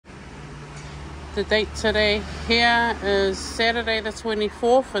The date today here is Saturday the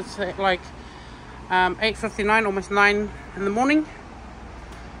 24th. It's at like 8:59, almost 9 in the morning.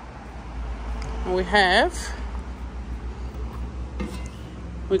 And we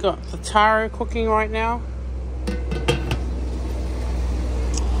got the taro cooking right now.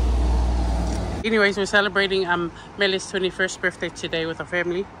 Anyways, we're celebrating Mele's 21st birthday today with our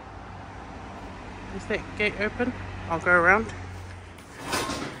family. Is that gate open? I'll go around.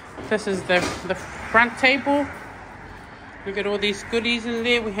 This is the front table. Look at all these goodies in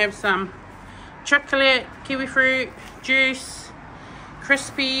there. We have some chocolate, kiwi fruit, juice,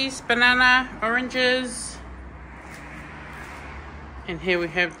 crispies, banana, oranges. And here we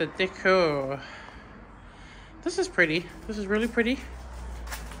have the decor. This is pretty. This is really pretty.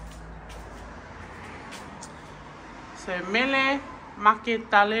 So Mele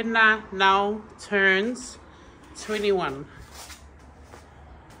Maketalena now turns 21.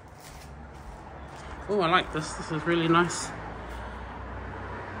 Oh, I like this. This is really nice.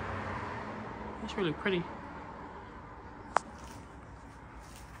 It's really pretty.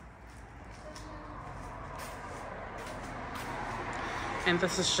 And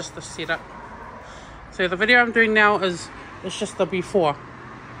this is just the setup. So the video I'm doing now is just the before.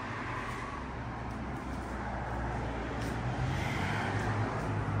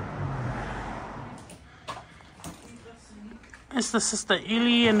 It's the sister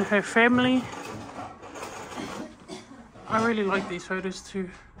Ellie and her family. I really like these photos too.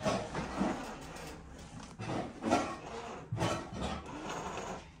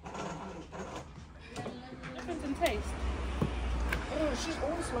 Different in taste. Oh, she's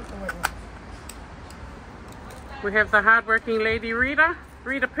always like the white one. We have the hard-working lady Rita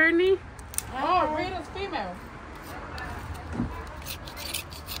Purney. Oh, Rita's female.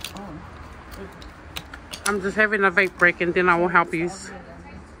 I'm just having a vape break and then I will help you. That's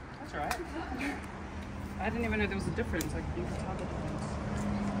alright. I didn't even know there was a difference. Like, you can tell the difference.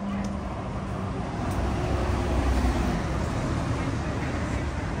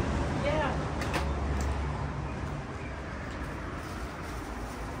 Yeah.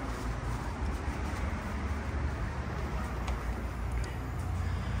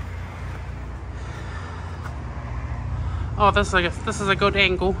 Oh, this is a good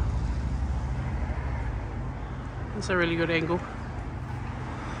angle. It's a really good angle.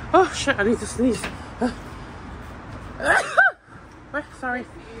 Oh shit! I need to sneeze. Sorry.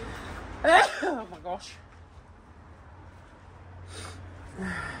 Oh my gosh.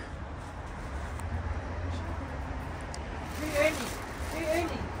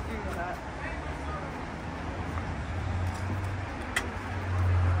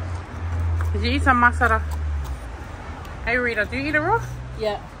 Did you eat some masara? Hey Rita, do you eat it raw?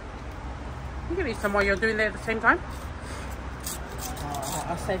 Yeah. You can eat some while you're doing that at the same time.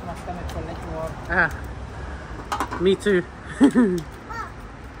 I'll save my stomach for later on. Me too.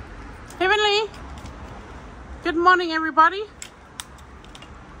 Heavenly. Good morning, everybody.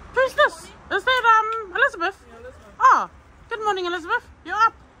 Who's this? Is that Elizabeth? Yeah, Elizabeth. Oh, good morning, Elizabeth. You're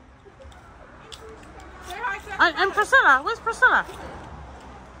up. Say hi, And Priscilla. Where's Priscilla?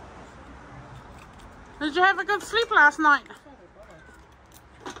 Did you have a good sleep last night?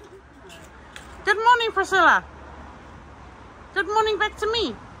 Good morning, Priscilla. Good morning back to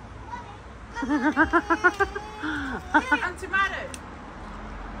me. And tomato.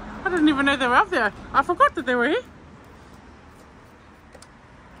 I didn't even know they were up there. I forgot that they were here.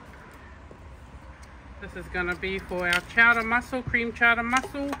 This is gonna be for our chowder mussel, cream chowder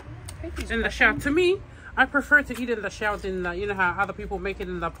mussel in the shell. To me, I prefer to eat in the shell than you know how other people make it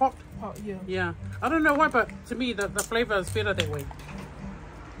in the pot. Oh, yeah. Yeah. I don't know why, but to me the flavor is better that way.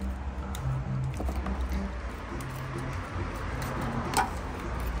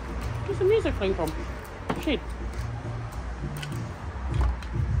 Where's the music playing from? Shit.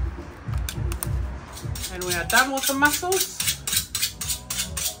 And we are done with the mussels.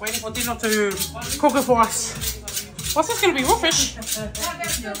 Waiting for Dino to cook it for us. What's this going to be? Raw fish?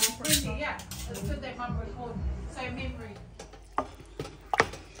 Yeah.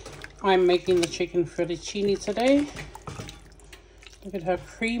 I'm making the chicken fettuccine today. Look at how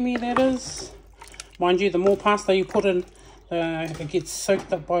creamy that is. Mind you, the more pasta you put in, it gets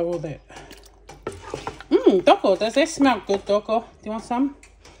soaked up by all that. Doko, does that smell good, Doko? Do you want some?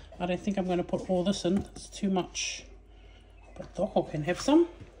 I don't think I'm going to put all this in. It's too much. But Doko can have some.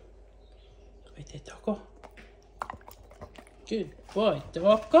 Wait there, Doko. Good boy,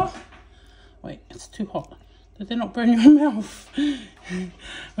 Doko. Wait, it's too hot. Did they not burn your mouth?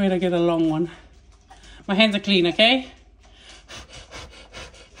 Wait, I get a long one. My hands are clean, okay?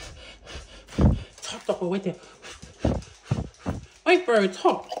 Stop, Doko, wait there. Wait, bro,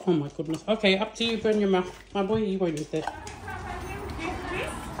 top. Oh my goodness. Okay, up to you. Burn your mouth. My boy, you won't eat that.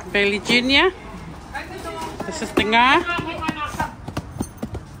 Bailey Jr. This is the nga.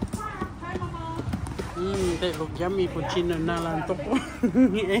 They look yummy for Gina Nala and Topo.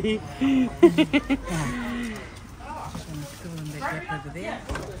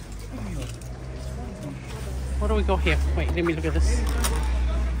 What do we got here? Wait, let me look at this.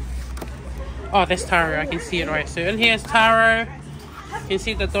 Oh, that's taro. I can see it right. So in here is taro. You can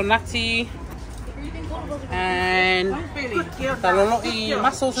see the donati and the loloi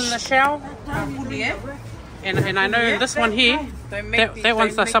mussels in the shell. And I know this one here, that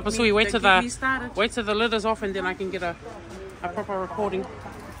one's the sapasui. Wait till the lid is off, and then I can get a proper recording.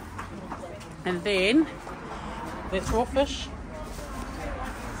 And then that's raw fish.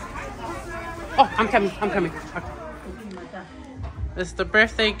 Oh, I'm coming. Okay. This is the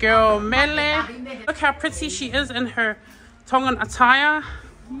birthday girl, Mele. Look how pretty she is in her Tongan attire.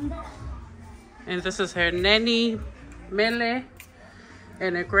 And this is her nanny, Mele,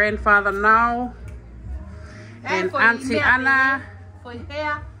 and her grandfather now, and Auntie Anna. For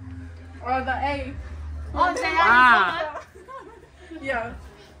hair. Or the A. Oh, the Ah. Yeah.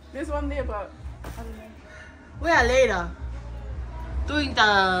 This one there, but I don't know. We are later. Doing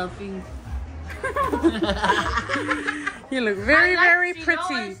the thing. You look very, very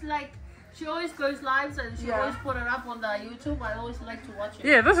pretty. She always goes live and she always put it up on the YouTube. I always like to watch it.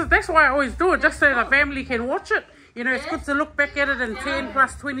 Yeah, that's why I always do it, just so the family can watch it. You know, it's good to look back at it in 10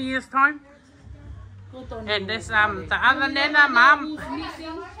 plus 20 years time. And this the other Nana mom.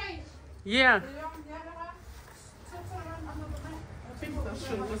 Yeah.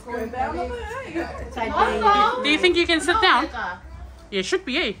 Do you think you can sit down? Yeah, should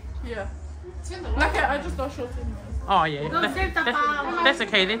be, eh? Yeah. Like I just don't show too much. Oh yeah, that's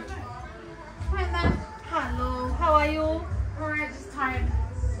okay then. Hi, Mom. Hello. How are you? Alright, just tired.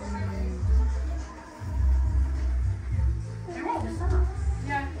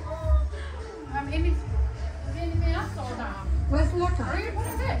 Yeah. Anything else or not? Where's water? Are you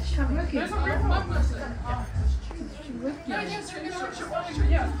putting fish? I'm looking. There's a real bubbles.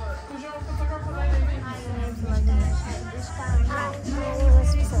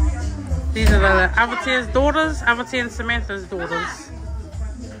 These are the Avatar's daughters, Avatar and Samantha's daughters.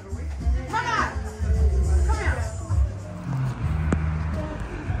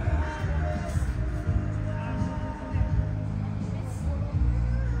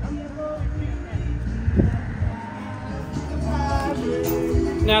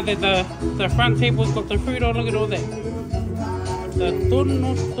 Now that the front table's got the food on, look at all that. The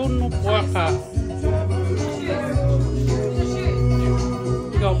tunu waka.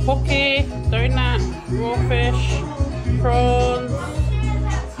 You got poke, donut, raw fish, prawns,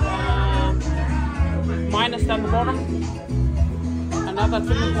 minus down the bottom. Another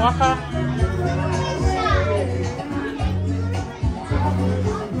tunu waka.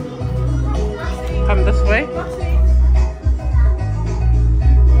 Come this way.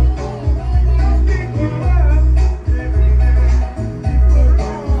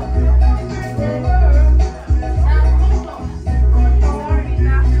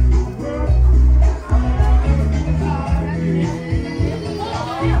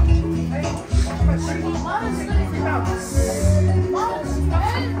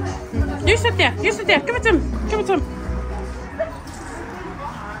 You sit there, give it to him, give it to him.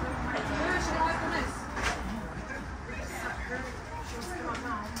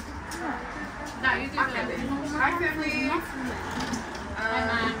 Hi family.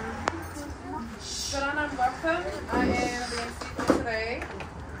 Good on and welcome. I am the MC for today.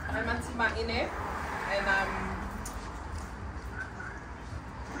 I'm Auntie Ma'ine, and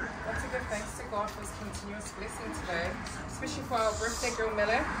want to give thanks to God for his continuous blessing today, especially for our birthday girl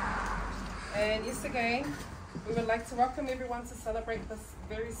Mele. And yes, again, we would like to welcome everyone to celebrate this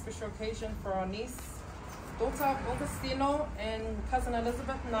very special occasion for our niece, daughter Augustino, and cousin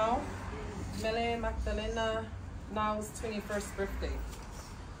Elizabeth now, Mele Maketalena now's 21st birthday.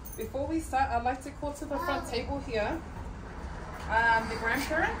 Before we start, I'd like to call to the front table here the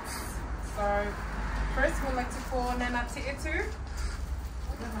grandparents. So first we'd like to call Nana Te'etu.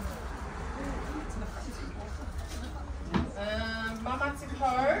 Mama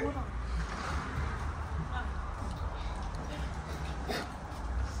Tiko.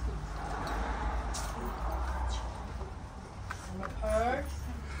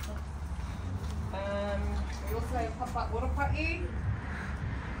 We also have Papa Oropa'i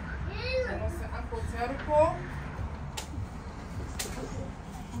and also Uncle Teruko.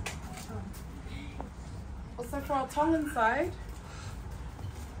 Also for our Tongan side,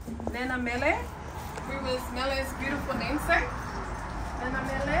 Nana Mele, who is Mele's beautiful namesake.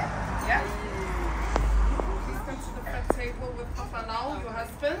 Mele. Yeah. Please come to the front table with Papa Nau, your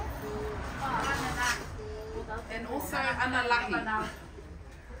husband. And also Analahi.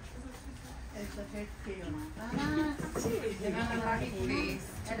 And Analahi, please.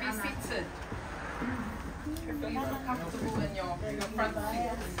 To be seated. Hopefully you feel comfortable in your front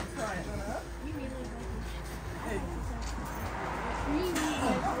seat.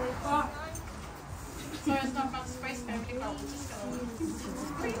 So it's not much space family, but we're just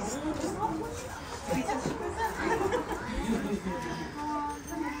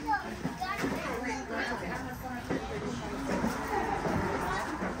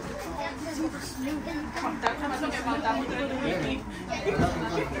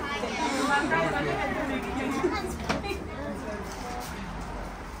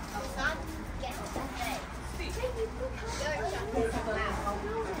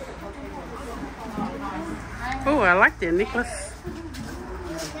oh, I like that necklace.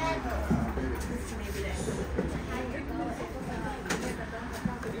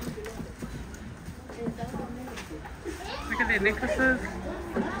 Look at their necklaces.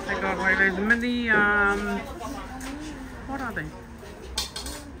 They got like those mini, what are they?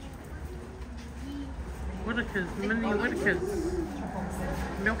 Whitakers, mini Whitakers.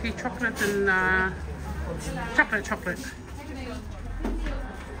 Milky chocolate and chocolate.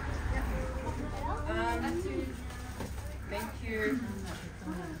 Thank you.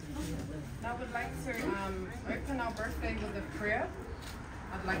 I would like to open our birthday with a prayer.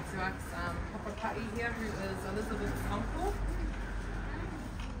 I'd like to ask Papa Pai here, who is Elizabeth's uncle,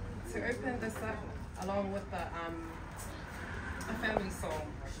 to open this up along with a family song.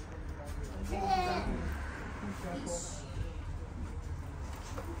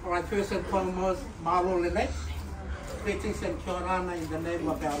 Alright, first and foremost, Malo Lele. Greetings and kia ora in the name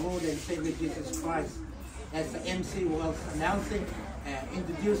of our Lord and Savior Jesus Christ. As the MC was announcing,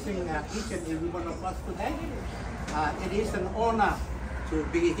 introducing each and every one of us today, it is an honor to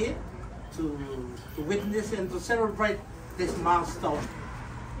be here, to witness and to celebrate this milestone.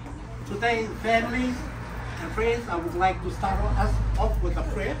 Today, family and friends, I would like to start us off with a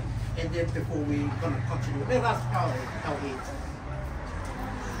prayer, and then before we're going to continue, let us bow our heads.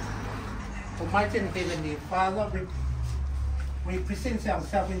 Almighty and Heavenly Father, we present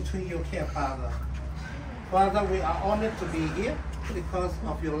ourselves into your care, Father. Father, we are honored to be here because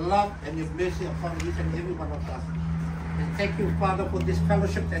of your love and your mercy upon each and every one of us. And thank you, Father, for this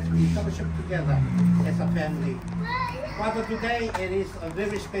fellowship that we fellowship together as a family. Father, today it is a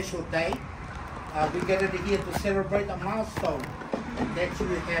very special day. We gathered here to celebrate a milestone that you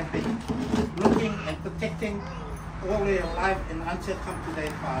have been looking and protecting all your life and until come today,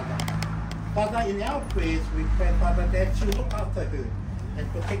 Father. Father, in our prayers, we pray, Father, that you look after her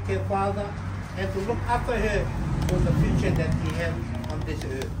and protect her, Father, and to look after her for the future that we have on this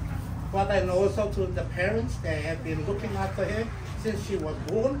earth. Father, and also to the parents that have been looking after her since she was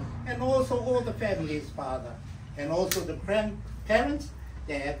born, and also all the families, Father, and also the grandparents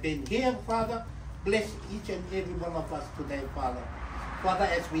that have been here, Father. Bless each and every one of us today, Father. Father,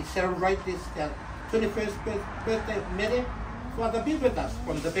 as we celebrate this 21st birthday of Mele, Father, be with us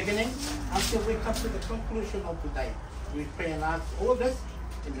from the beginning until we come to the conclusion of today. We pray and ask all this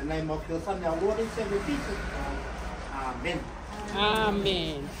in the name of your Son, our Lord and Savior Jesus. Amen.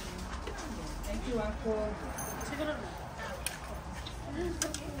 Amen. Thank you, Uncle.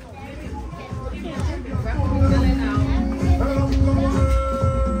 Welcome Mele now.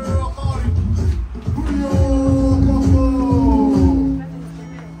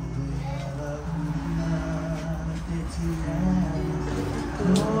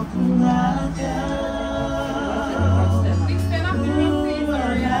 Please stand up and please,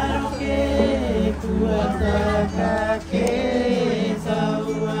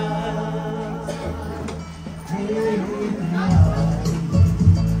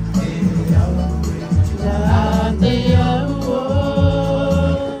 Sorry.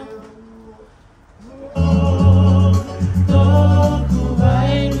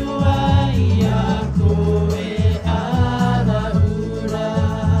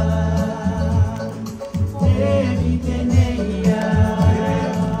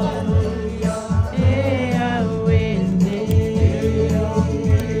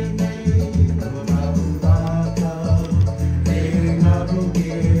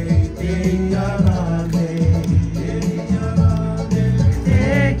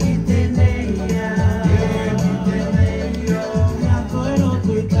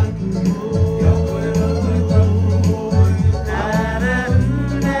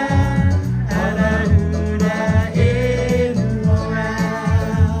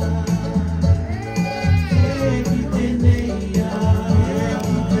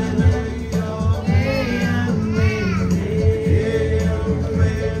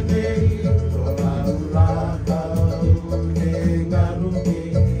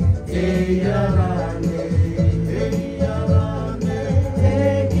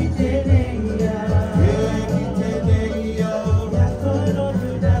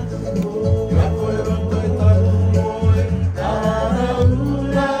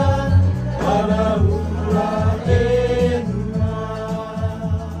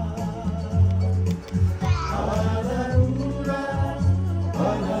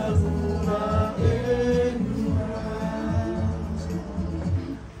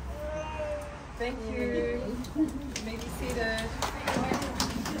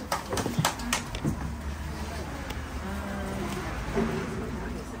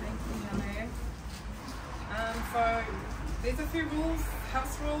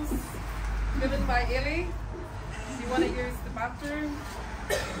 house rules given by Ellie. If you want to use the bathroom,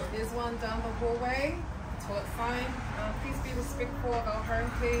 there's one down the hallway. Toilet sign. Please be respectful of our home,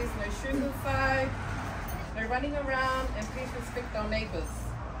 please. No shoes inside, no running around, and please respect our neighbors.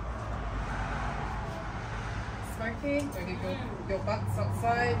 Smoking, don't leave your butts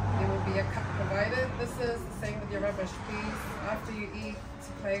outside. There will be a cup provided. This is the same with your rubbish, please. After you eat,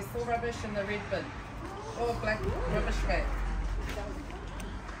 to place all rubbish in the red bin or black rubbish bag.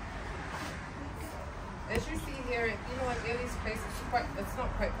 As you see here, you know, at Ellie's place, it's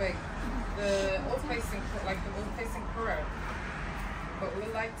not quite big. The old place in Kura. But we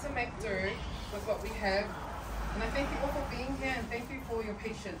like to make do with what we have. And I thank you all for being here and thank you for your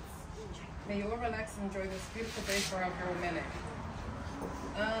patience. May you all relax and enjoy this beautiful day for our girl Mele.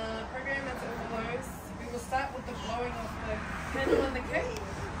 Program as it follows. We will start with the blowing of the candle and the cake.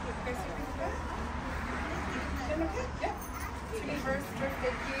 Okay, so we go. And the cake, yeah. 21st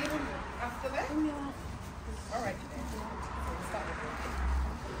birthday cake after that. All right. So we'll start with the cake.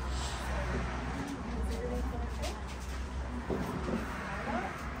 Is everyone for the cake?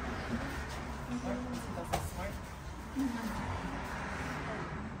 Doesn't smoke.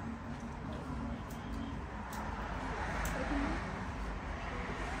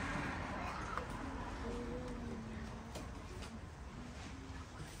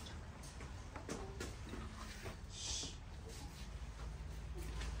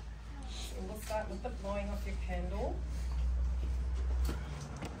 Start with the blowing of your candle.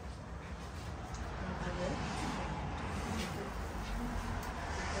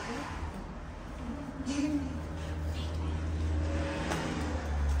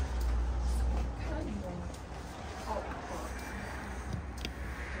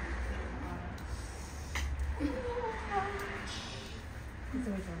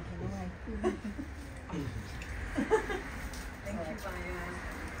 Thank you, Diane.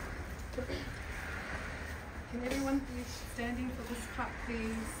 Can everyone be standing for this cup,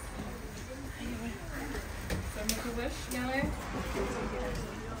 please? So make a wish, Mele.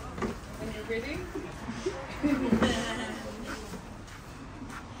 When you're ready.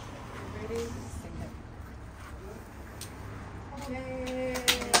 Ready? Sing it. Yay!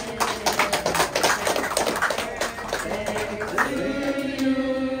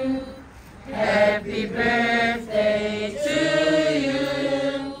 Happy birthday to you.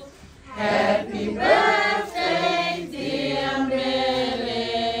 Happy birthday, dear Mele.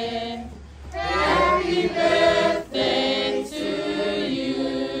 Happy birthday to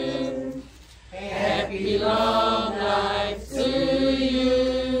you. Happy long life to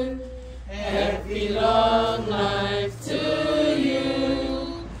you. Happy long life to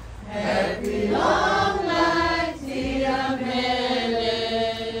you. Happy long life, dear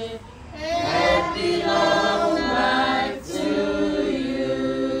Mele. Happy long life to you.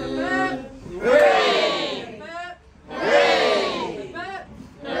 Hooray! Hooray!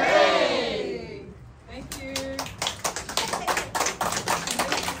 Hooray! Thank you.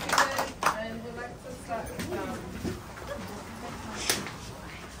 And we'd like to start with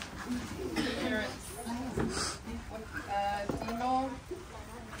parents. With Dino,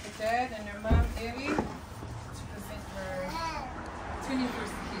 her dad, and her mom, Ellie, to present her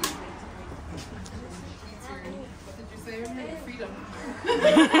 21st key. What did you say? Freedom. I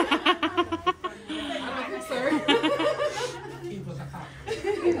don't think so. Keep us a cup.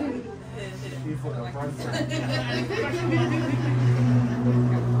 Keep for the front.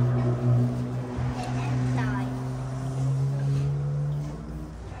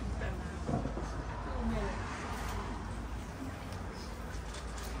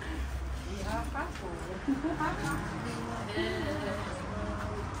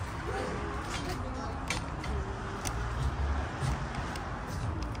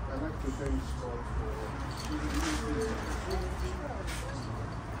 I'd like to thank God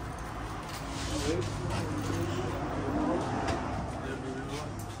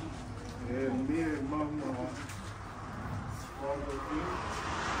and me and Mom are proud of you.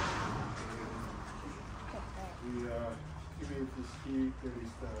 We are giving this key, that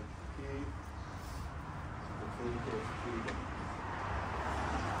is the key, the photo of freedom.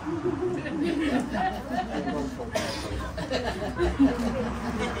 We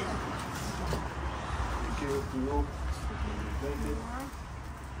give to you, meditate,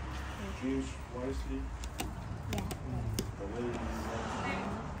 choose wisely, the way you want,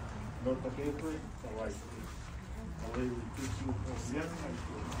 not the paper, the right way. The way we teach you from young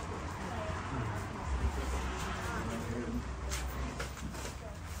until and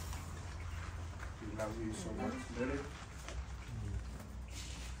we love you so much, Mele.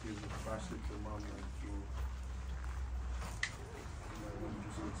 Give the pass it to Mom and to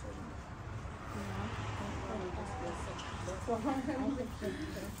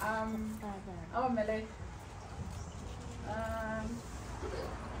Oh, Mele.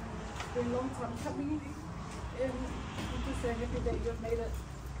 It's been a long time coming, and I'm just so happy that you've made it.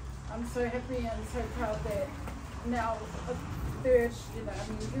 I'm so happy and so proud that now a third, you know, I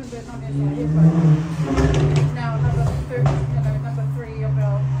mean, even though not as I have, but now another third, you know, number 3 of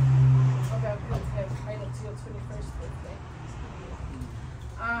our kids have made it to your 21st birthday.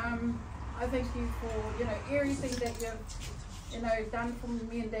 I thank you for, you know, everything that you've, you know, done for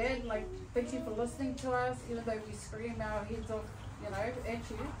me and Dad. Like, thank you for listening to us, even though we scream our heads off, you know, at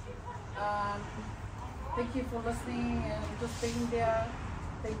you. Thank you for listening and just being there.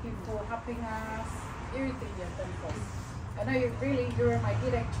 Thank you for helping us, everything you've done for us. I know you were my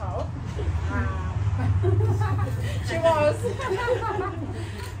headache child. She was.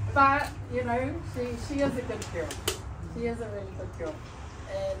 But, you know, she is a good girl. She is a really good girl.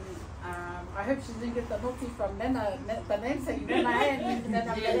 And I hope she didn't get the naughty from Nana, the namesake, Nana and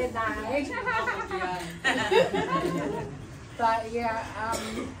Nana Mele. But yeah,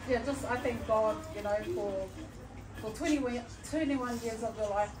 just I thank God, you know, for 21 years of your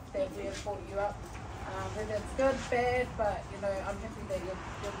life that we have brought you up. Whether it's good, bad, but you know, I'm happy that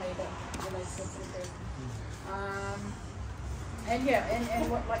you've made it, you know, so good. And yeah, and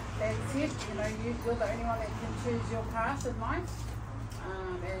what like Dad said, you know, you're the only one that can choose your path in life.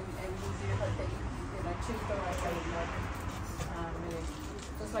 And we do hope that you know, choose the right way in life.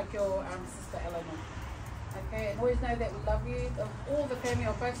 Just like your sister Eleanor. Okay, and always know that we love you, all the family,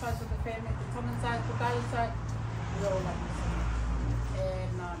 on both sides of the family, the Tommen side, the Dale side, we all love you so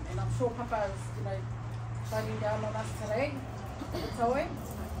much. And I'm sure Papa is, you know, shining down on us today, the Toi.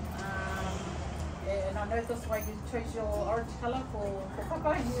 And I know that's why you chose your orange colour for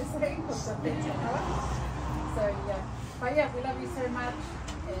Papa, you were saying, because the picture colour. So yeah, but yeah, we love you so much,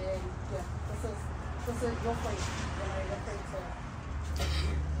 and yeah, this is your free, you know, you're free to,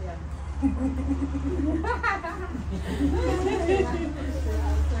 yeah.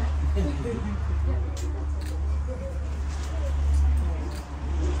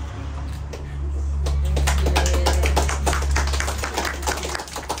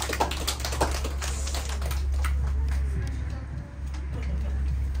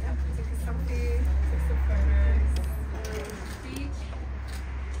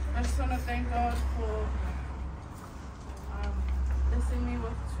 I just want to thank God for blessing me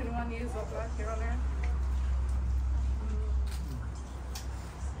with 21 years of life here on earth.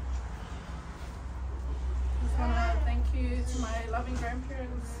 Just want to thank you to my loving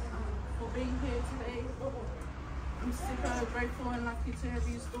grandparents for being here today. I'm super grateful and lucky to have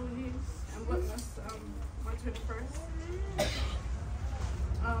you still here and witness my 21st.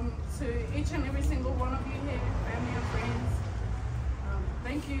 To each and every single one of you here, family and friends,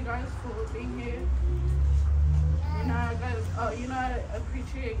 thank you guys for being here. You know, guys, you know, I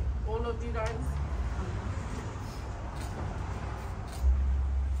appreciate all of you guys.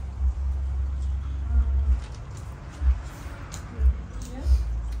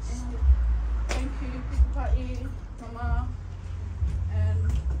 And thank you, Pa'i, Mama, and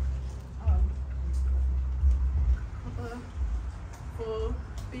Papa for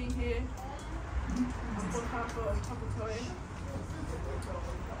being here. For Papa Toi.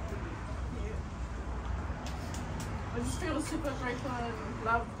 I just feel super grateful and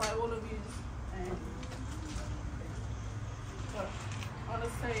loved by all of you. And I want to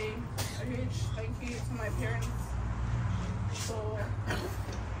say a huge thank you to my parents for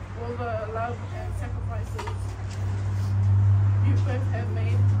all the love and sacrifices you both have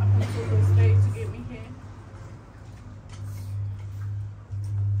made up until this day to get me here.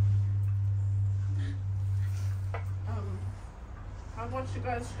 I've watched you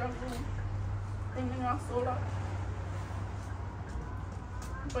guys struggle bringing us all up.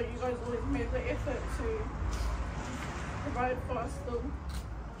 But you guys always made the effort to provide for us still.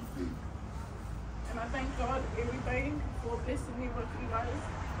 And I thank God every day for blessing me with you guys.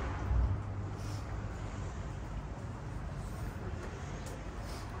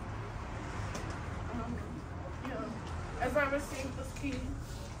 Yeah. As I receive this key,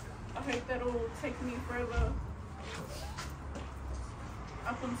 I hope that it will take me further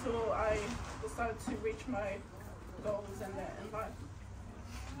up until I decide to reach my goals and that in life.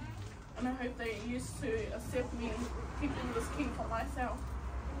 And I hope they used to accept me keeping this key for myself,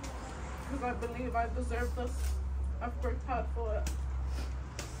 because I believe I deserve this. I've worked hard for it.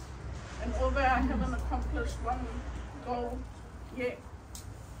 And although I haven't accomplished one goal yet,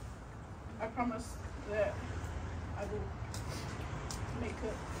 I promise that I will make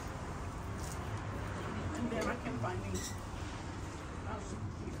it. And then I can finally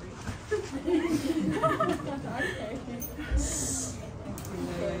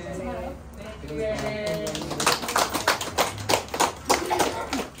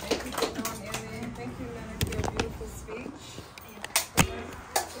Thank you, Mele, for your beautiful speech.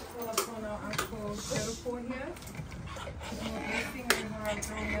 Let's call upon our Uncle Terupo here. And we're blessing over our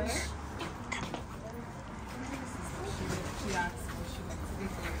girl Mele. She asked for she wants to be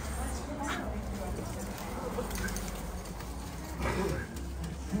blessed.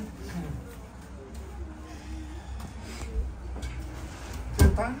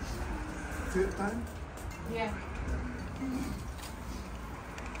 Third time? Third time? Yeah.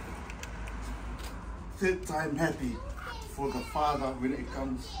 Third time happy for the father when it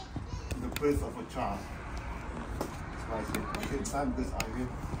comes to the birth of a child. That's why I said third time because I will.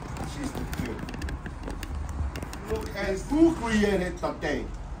 She's the third. Look at who created the day.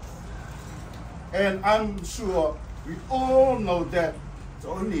 And I'm sure we all know that it's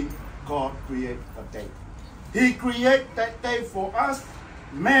only God created the day. He created that day for us,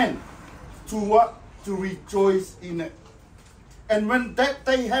 man, to what? To rejoice in it. And when that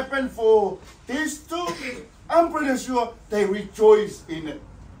day happened for these two, I'm pretty sure they rejoiced in it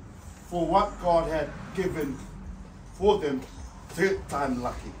for what God had given for them, third time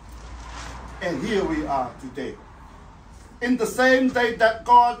lucky. And here we are today. In the same day that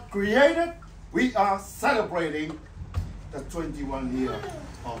God created, we are celebrating the 21 year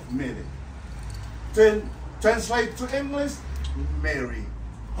of Mele. Then translate to English, Mary.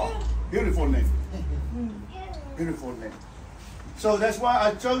 Oh, beautiful name. Beautiful name. So that's why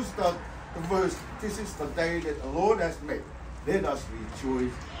I chose the verse, this is the day that the Lord has made. Let us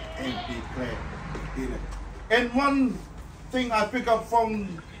rejoice and be glad in it. And one thing I pick up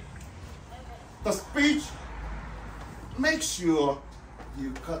from the speech, make sure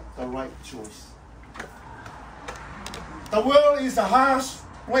you cut the right choice. The world is a harsh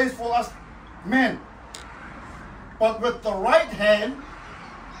place for us men. But with the right hand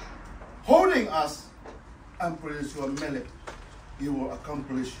holding us, I'm pretty sure, Mele, you will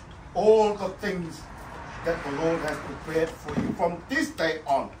accomplish all the things that the Lord has prepared for you from this day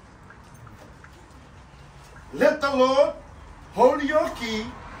on. Let the Lord hold your key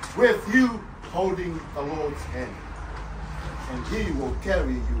with you holding the Lord's hand. And He will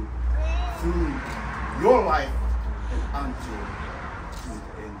carry you through your life and until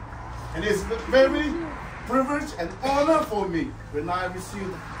the end. And it's very privilege and honor for me when I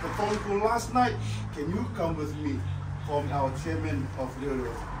received the phone call last night. Can you come with me from our chairman of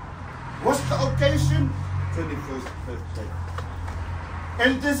Lulu? What's the occasion? 21st birthday.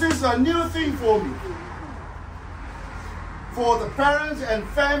 And this is a new thing for me. For the parents and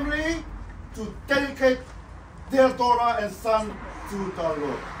family to dedicate their daughter and son to the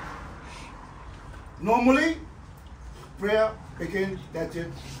Lord. Normally, prayer begins, that's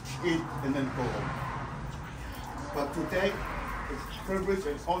it, eat, and then go home. But today, it's a privilege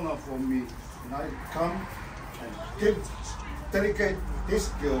and honor for me. And I come and dedicate this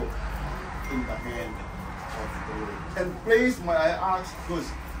girl in the hand of the Lord. And please, may I ask, because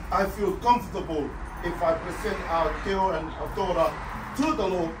I feel comfortable if I present our girl and our daughter to the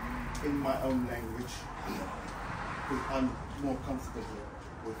Lord in my own language. Because I'm more comfortable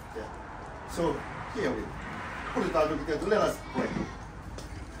with that. So, here we put it out together. Let us pray.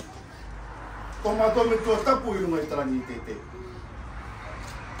 Tomato me to tapu yung may tarangi tete.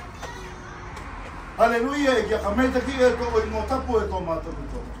 Hallelujah, kia kameta ki e to o mo tapu e tomato me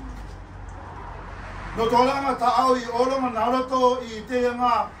to. No tolanga taau I olonga naroto I te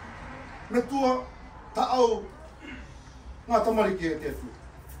nga metua taau nga tamari ki e te tu.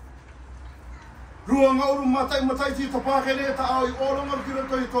 Rua nga uru matai ti tapakere taau I olonga ki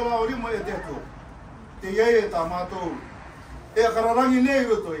roto I tola ori mo e te tu. Te ye ta matou e kararangi nei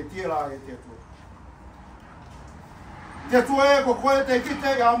roto I tira e te tu. Te tue ko koe te kite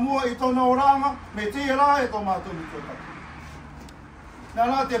I amua I tona oranga me te rā e tō mātou mi tō taki.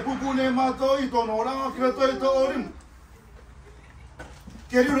 Nā te pupu ne mātou I tona oranga ki rato I tō orimu.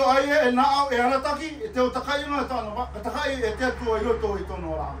 Ke riro ai e nā au e arataki e te o takai ngā tāna ka takai e te atua I roto I tona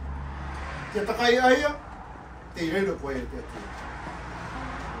oranga. Ke takai aia, te reiro koe e te atua.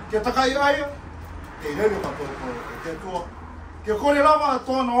 Ke takai aia, te reiro katoa koe e te atua. Ke kore rawa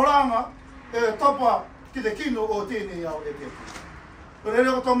tōna oranga e tapa ki te kino o tēnei au e te atua. Pero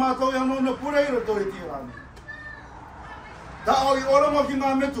reo tō mātou I anō na pureiro tō I tirani. Tā au I orongo ki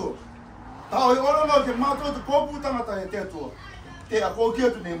ngā metua. Tā au I orongo ki mātou te kōpū tangata e te atua. Te a kōki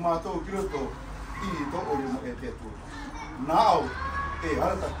atu nei mātou ki roto I tō orimo e te atua. Nā au e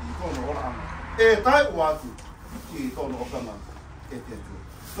harataki I tōna oranga. E tai o atu ki tōna okanga e te atua.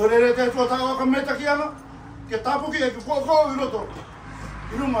 Tō rere te atua tā waka meta ki ana. Ke tāpuki e ki kōkō I roto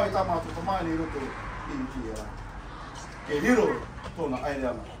Iru mai tamato tamai ni roto I kia. Ke hiro tōna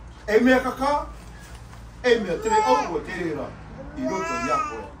aireana. E mea kaka, e mea tere au o tere ra I roto I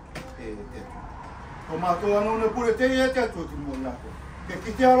ako e te. Ko mātou anō ne pure te e te atu ki mo I ako. Ke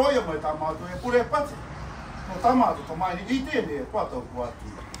ki te aroia mai tā mātou e pure pati. Ko tā mātou tamai ni I tēne e kua tau kua atu.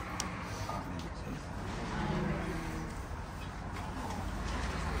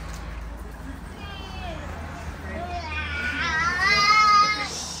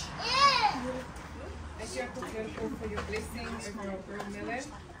 For your blessing over our girl Mele.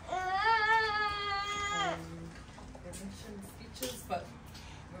 They mentioned speeches, but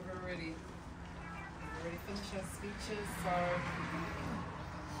we've already finished our speeches, so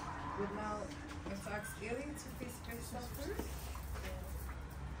we're now going to ask Ellie to please place our food.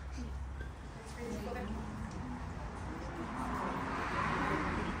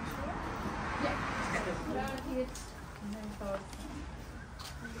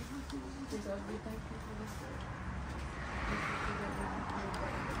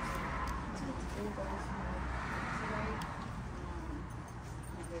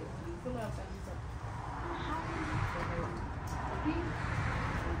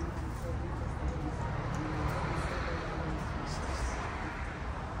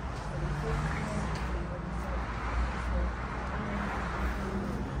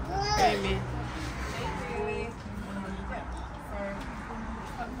 Amen.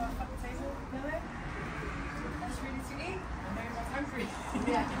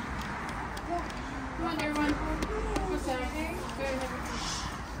 Come on, everyone. What's that?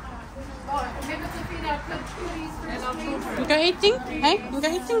 Oh, maybe it's a feed out the trees for You go eating? Hey, you go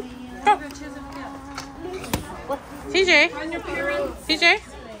eating? Go. What? TJ?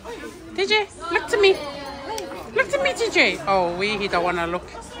 TJ, look to me. Look to me, TJ. Oh, he don't want to look.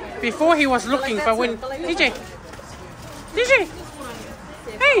 Before he was looking, but when TJ,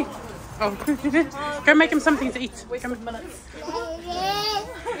 hey. Oh, go make him something to eat.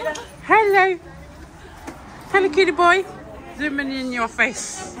 Hello. Hello, cutie boy. Zooming in your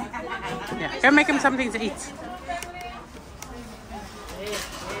face. Yeah, go make him something to eat.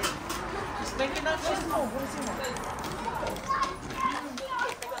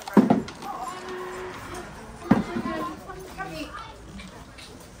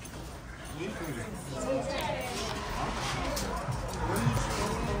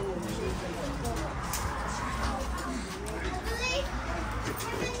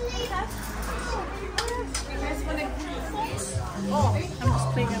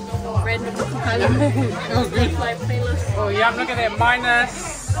 Oh, good. Oh, yum. Look at that. Minus.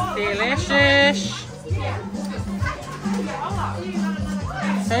 Delicious.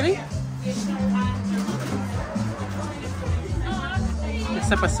 Haley?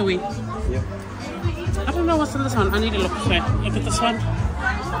 It's a pasui. Yep. I don't know what's in this one. I need to look. Look at this one.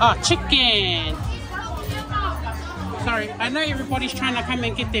 Oh, chicken. Sorry. I know everybody's trying to come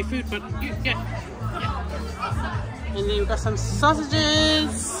and get their food, but you get. Yeah. And then we've got some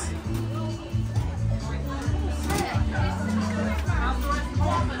sausages.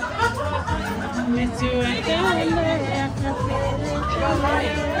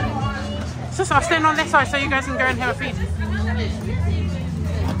 Sis, I'll stand on that side so you guys can go and have a feed.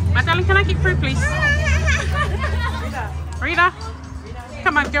 My darling, can I get fruit, please? Rita?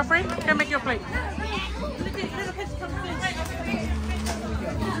 Come on, girlfriend. Go make your plate.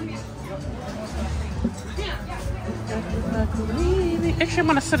 Actually, I'm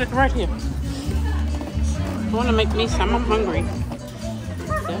going to sit it right here. I want to make me some. I'm hungry.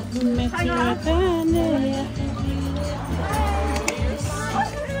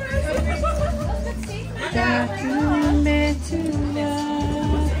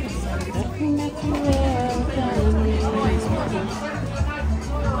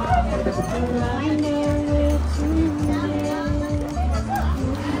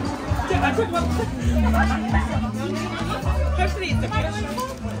 Hopefully it's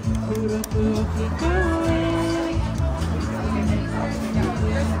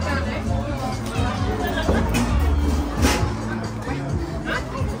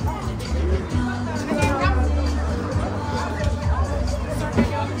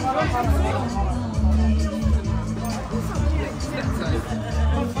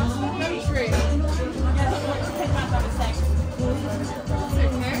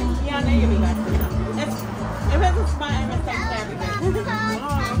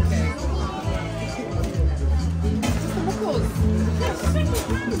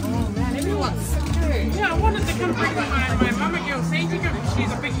yeah, I wanted to come bring my mama girl Sadie.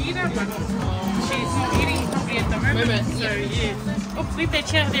 She's a big eater, but she's eating probably at the moment. So yeah. Oops, leave that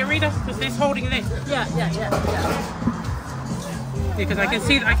chair there, Rita, because there's holding there. Yeah. Because I can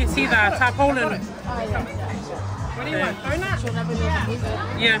see the tarpaulin. What do you want? Donut?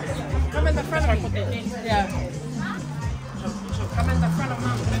 Yeah. Come in the front of me. Yeah. Come in the front of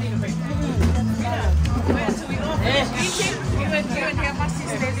mum.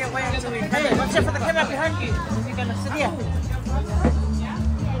 Hey, watch out for the camera behind you. You're gonna sit here.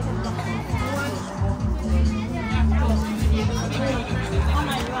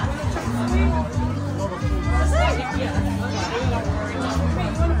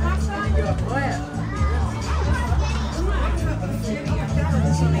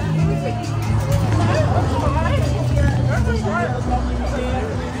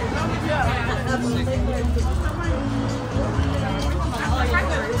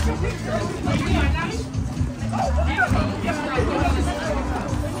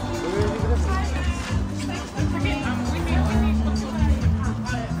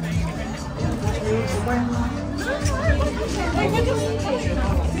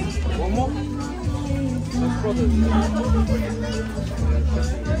 One more? That's brothers.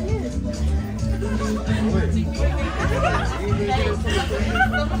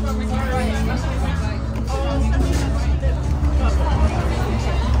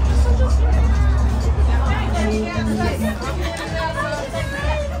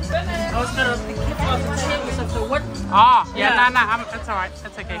 I was gonna be careful of the tables of the wood. Oh, yeah, no, that's all right.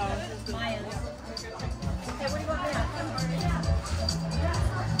 That's okay.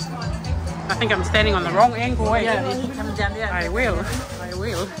 I think I'm standing on the wrong angle. Eh? Yeah, you come down there. I will.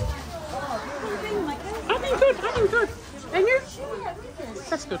 I've been good. And you?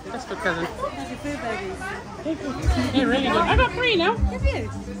 That's good, cousin. Yeah, really good. I got 3 now.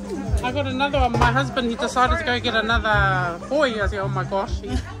 I got another one. My husband, he decided to go get another boy. I said, oh my gosh.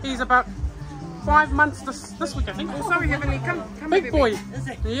 He's about 5 months this week, I think. Oh, sorry, Heavenly. Come Big boy.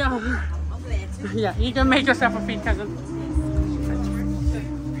 Yeah. Yeah, you can make yourself a feed, cousin.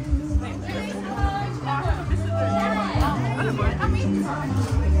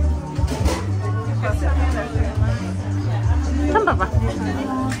 Come, Papa.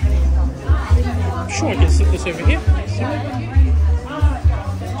 Sure, I can sit this over here.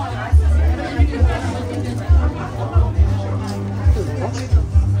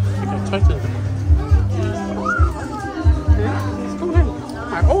 Tighten. Yeah, it's cool,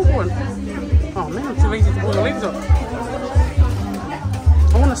 my old one. Oh man, I'm too lazy to pull the legs up.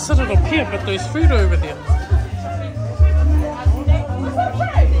 I want to sit it up here, but there's food over there.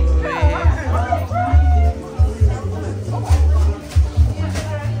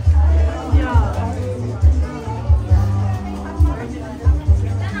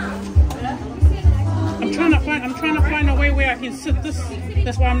 I'm trying to find a way where I can sit this.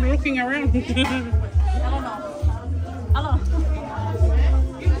 That's why I'm looking around. Hello.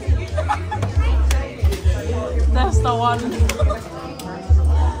 That's the one.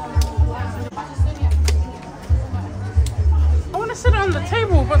 I want to sit on the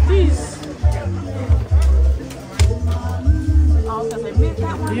table, but these. Oh, because I made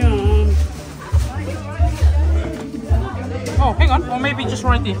that one. Yeah. Oh, hang on. Or maybe just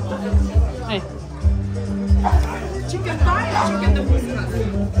right there. Hey. Chicken thigh or chicken noodles?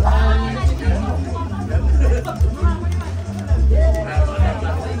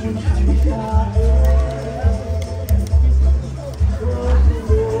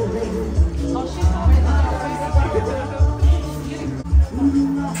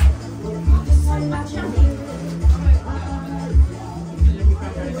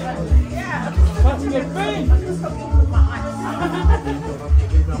 That's good food.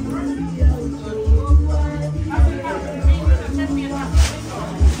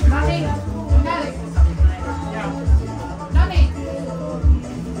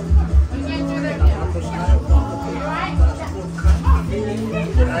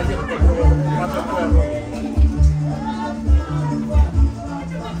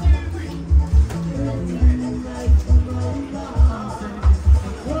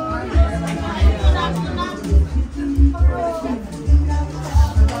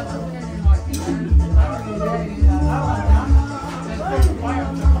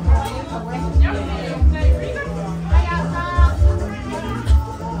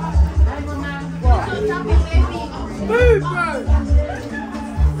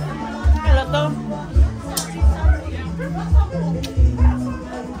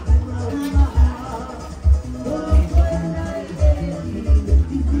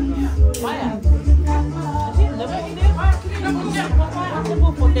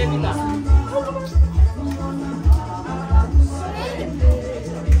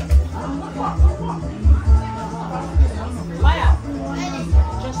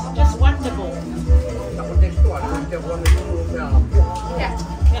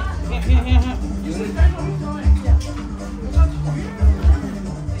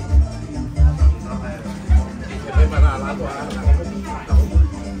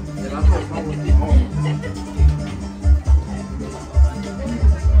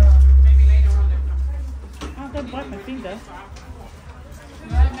 Don't bite my finger.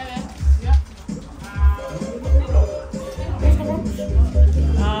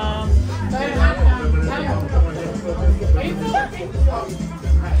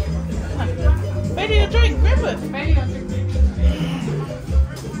 Ready to drink, grab it.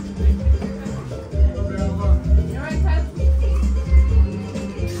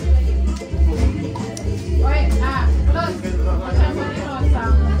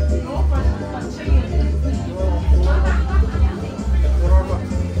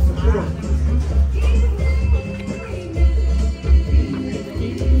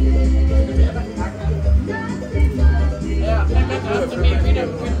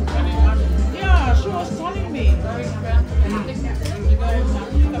 Yeah, she was telling me.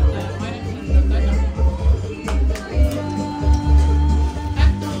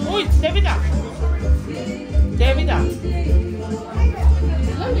 Ui, Davida. Davida.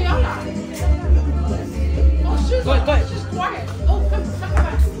 Go, go. She's quiet. Oh, come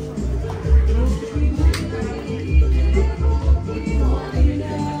back.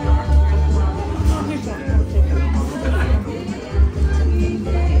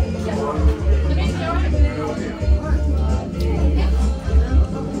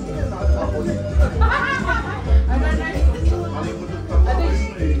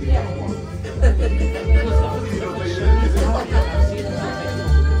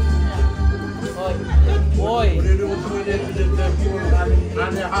 Boy.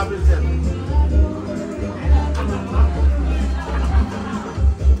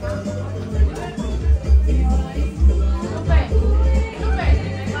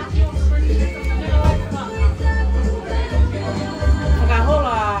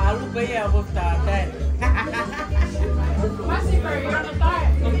 With the dad. You're on a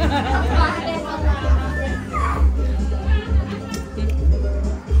diet.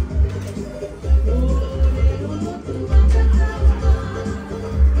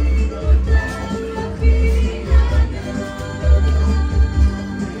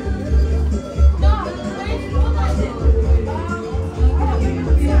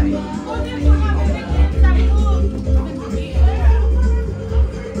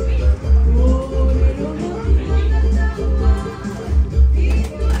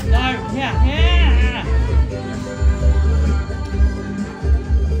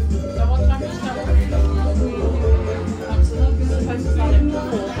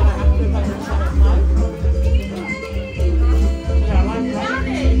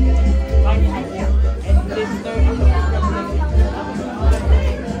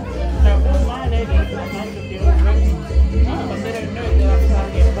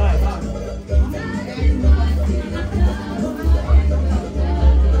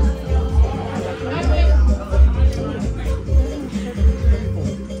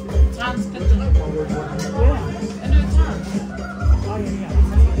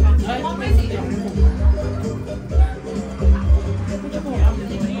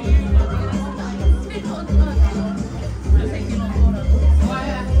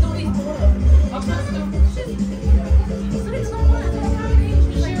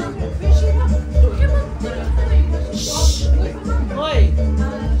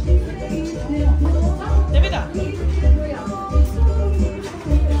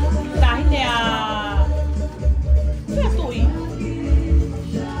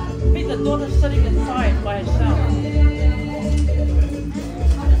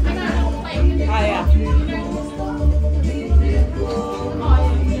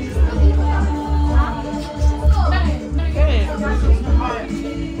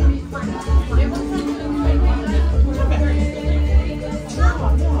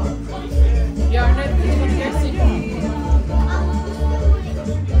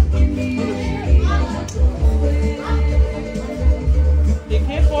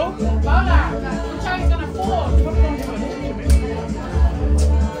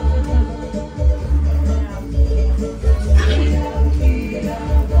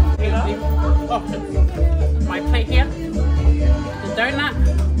 My plate here, the donut,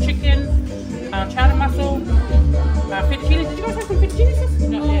 chicken, chowder mussel, fettuccine. Did you guys have some fettuccine sauce?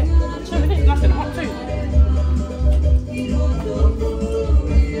 Not yet. No, we didn't. Nothing hot too.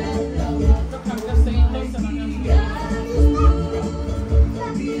 Nice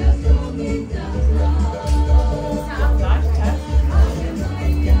taste.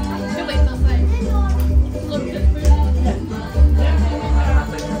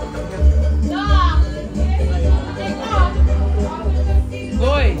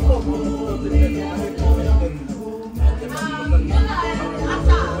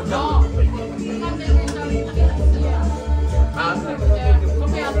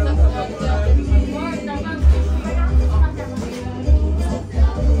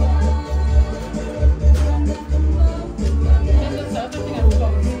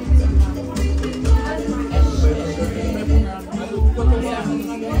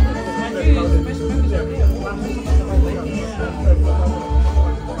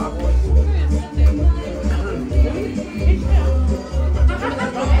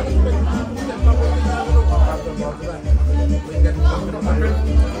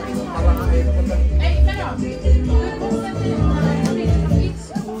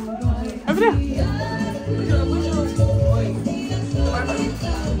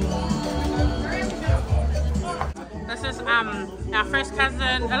 This is our first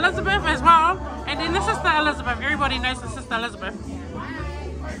cousin Elizabeth as well, and then the sister Elizabeth. Everybody knows the sister Elizabeth.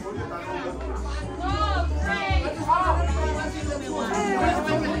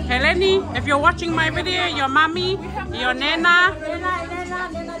 Heleni, if you're watching my video, your mommy, your nana.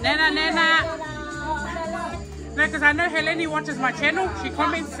 No, because I know Heleni watches my channel. She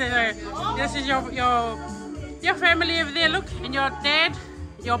comments, this is your family over there, look, and your dad,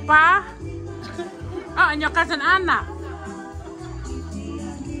 your pa, oh, and your cousin Anna.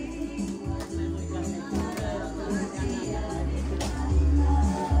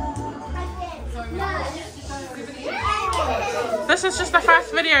 This is just the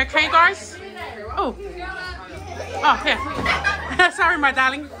first video, okay guys? Oh, yeah. Sorry, my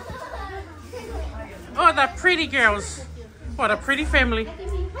darling. Oh, the pretty girls. What a pretty family.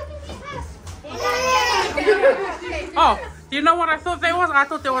 Oh, do you know what I thought there was? I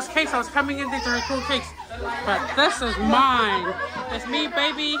thought there was cakes. I was coming in there to record cakes. But this is mine. It's me,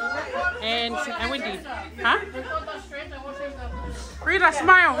 baby, and Wendy. Huh? Rita,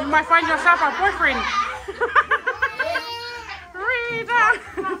 smile. You might find yourself a boyfriend. Rita.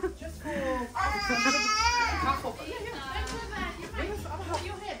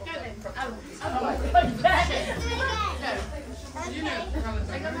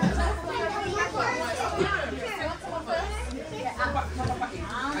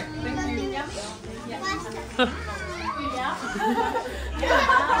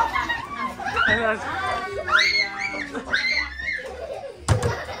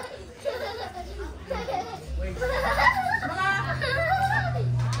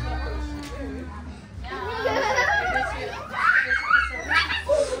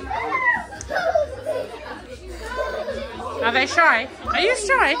 Are they shy? Are you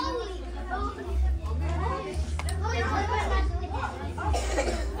shy?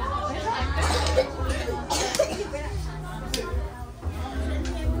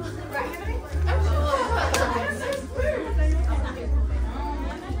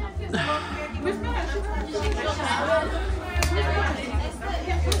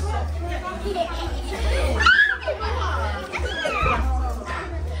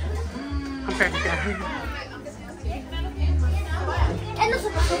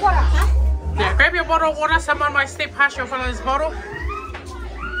 Yeah, grab your bottle of water. Someone might step past you for this bottle.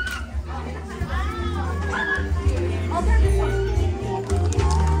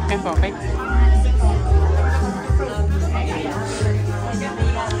 Careful, babe.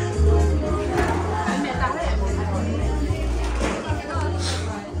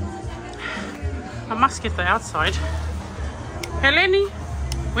 I must get the outside. Heleni,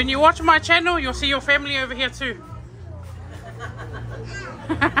 when you watch my channel, you'll see your family over here too.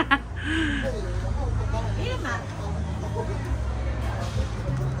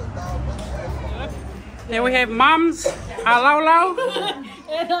 There we have Mum's Laulau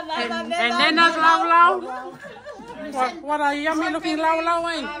and Nana's Laulau. What a yummy looking Laulau,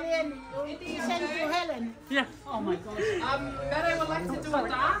 eh? Send to Helen. Yeah. Oh my gosh. Mele would like to do a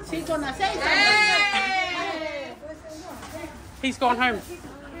dance. She's gonna say something. He's gone home.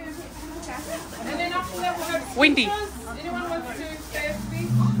 And then after that we'll have Wendy. anyone wants to say a speech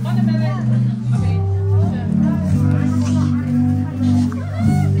on the Mele?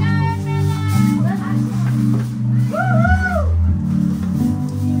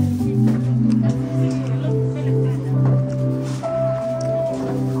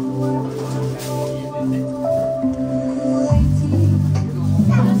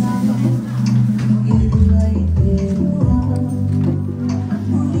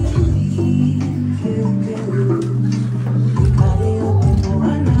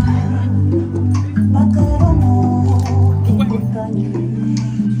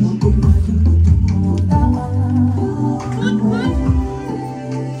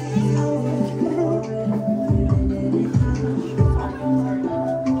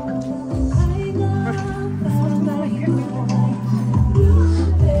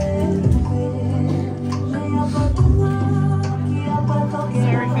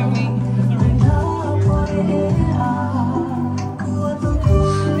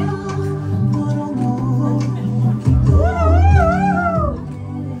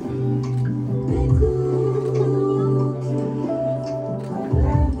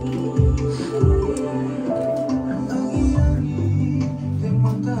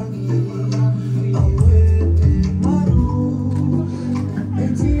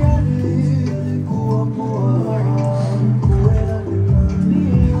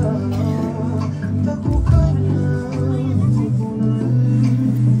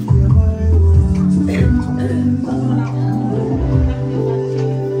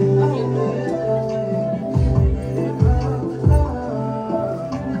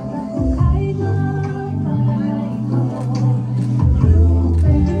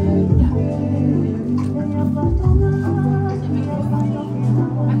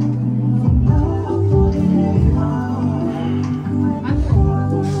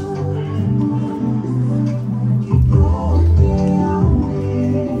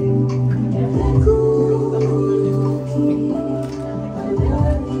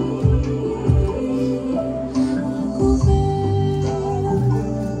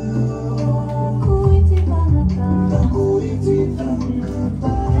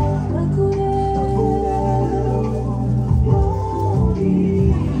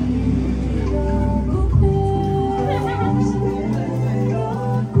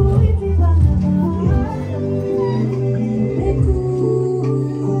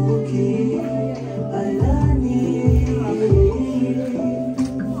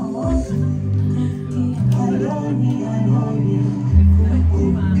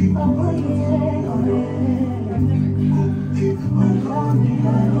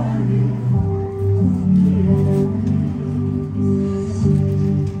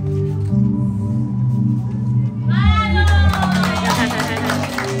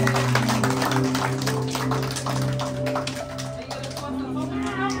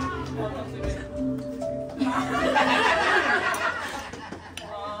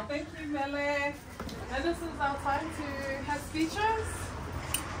 speeches.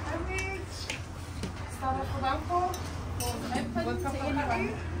 Start off with Uncle. What's up,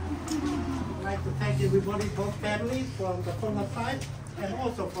 everybody? I'd like to thank everybody, both families from the Tonga side and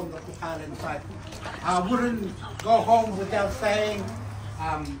also from the Cook Island side. I wouldn't go home without saying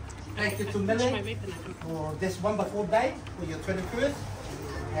thank you to Mele for this wonderful day, for your 21st,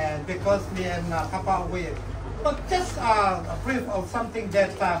 and because me and Papa were. But just a brief of something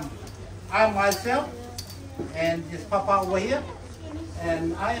that I myself and this Papa over here,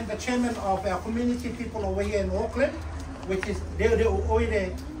 and I am the chairman of our community people over here in Auckland, which is they're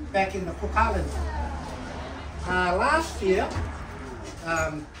already back in the Cook Islands. Last year,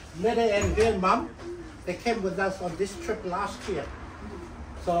 Mele and her mum, they came with us on this trip last year.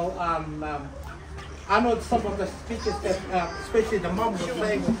 So I know some of the speakers that, especially the mum was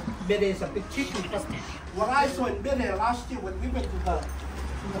saying Mele is a bit cheeky, but what I saw in Mele last year when we went to the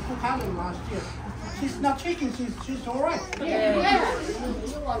Cook Island last year, she's not cheeky, she's all right. Yeah.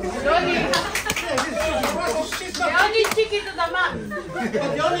 She's not only cheeky to the mom. But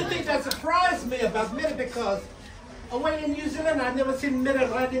the only thing that surprised me about Mele, because away in New Zealand, I've never seen Mele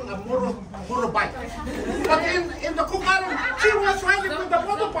riding a motorbike. But in the Cook Island, she was riding with the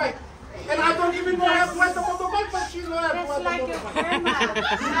motorbike. And I don't even know how to ride the motorbike, but she learned how to ride the motorbike.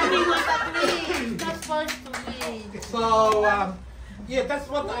 That's first to me. So, yeah, that's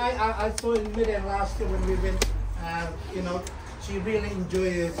what I saw in Mele last year when we went. You know, she really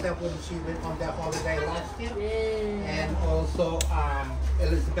enjoyed herself when she went on that holiday last year. And also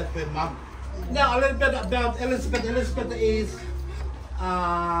Elizabeth, her mum. Now, a little bit about Elizabeth. Elizabeth is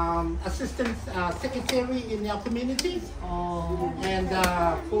assistant secretary in our community. And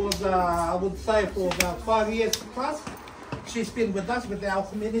for the, I would say for about 5 years plus, she's been with us, with our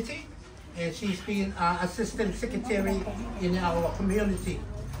community. And she's been assistant secretary in our community.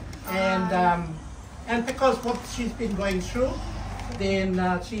 And because what she's been going through, then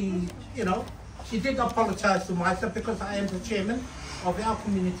she, you know, she did apologize to myself because I am the chairman of our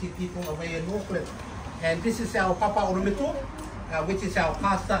community people away in Auckland. And this is our Papa Oromitu, which is our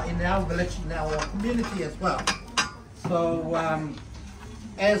pastor in our village, in our community as well. So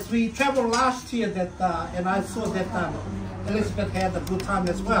as we traveled last year, and I saw that Elizabeth had a good time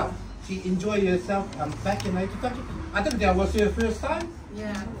as well. She enjoyed herself back in Aitutaki. I think that was her first time.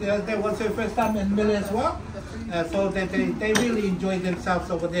 Yeah. That was her first time in Mele as well. So they really enjoyed themselves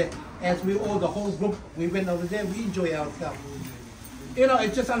over there. As we all, the whole group, we went over there, we enjoy ourselves. You know,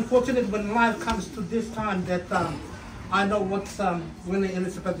 it's just unfortunate when life comes to this time that I know what really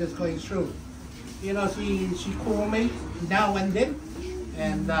Elizabeth is going through. You know, she called me now and then,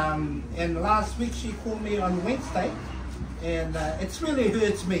 and last week she called me on Wednesday, and it's really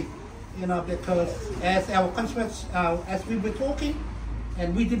hurts me, you know, because as our conference, as we were talking,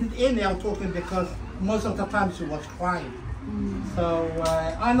 and we didn't end our talking because most of the time she was crying. So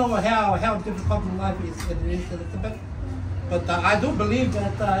I know how difficult life is, it is Elizabeth, but I do believe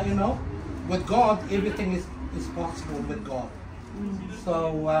that you know, with God everything is possible with God.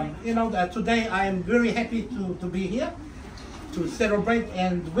 So you know, today I am very happy to be here to celebrate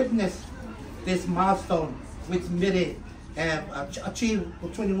and witness this milestone which Mele have achieved for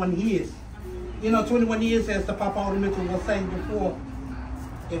 21 years. You know, 21 years, as the Papa Oromitu was saying before,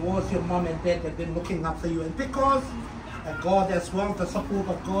 it was your mom and dad that have been looking after you. And because God as well, the support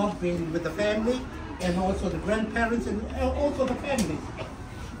of God being with the family, and also the grandparents, and also the families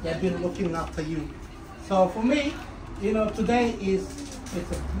that have been looking after you. So for me, you know, today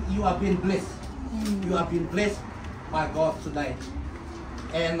you are being blessed. You are being blessed by God today.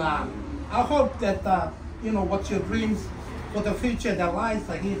 And I hope that, you know, what your dreams for the future that lies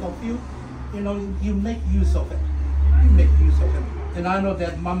ahead of you, you know, you make use of it. You make use of it. And I know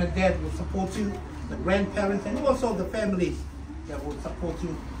that mom and dad will support you, the grandparents, and also the families that will support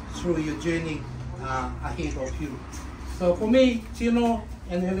you through your journey ahead of you. So for me, Tino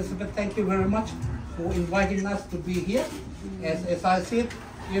and Elizabeth, thank you very much for inviting us to be here. As I said,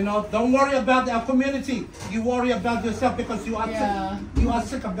 you know, don't worry about our community. You worry about yourself because you are sick. You are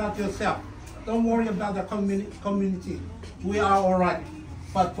sick about yourself. Don't worry about the community. We are all right.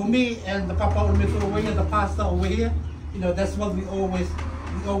 But for me and the Papa Oromitu over here, the pastor over here, you know, that's what we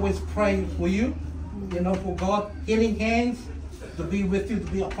always pray for you. You know, for God, healing hands to be with you, to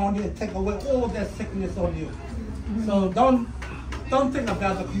be upon you, and take away all that sickness on you. So don't think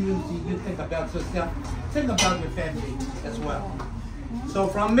about the community. You think about yourself. Think about your family as well. So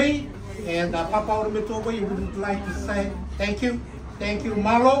from me and Papa Oromitu over here, we would like to say thank you. Thank you,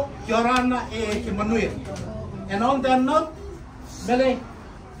 Malo, Yorana, e Manuel. And on that note, Mele,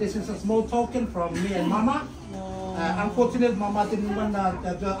 this is a small token from me and Mama. Unfortunately, Mama didn't want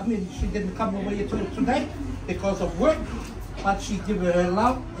she didn't come over here today because of work. but she gave her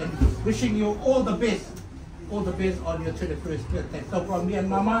love and wishing you all the best. All the best on your 21st birthday. So from me and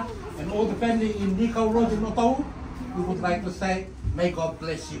Mama and all the family in Nico Road in Otahu, we would like to say, may God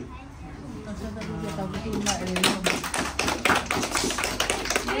bless you.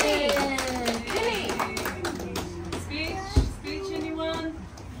 Speech, anyone?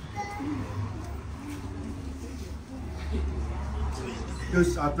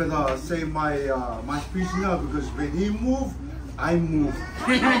 Because I better say my speech now, because when he move, I move.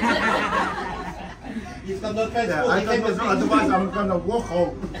 He's got no transport. Yeah, I cannot, otherwise I'm gonna walk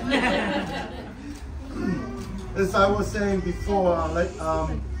home. As I was saying before,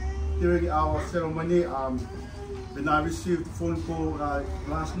 during our ceremony, when I received a phone call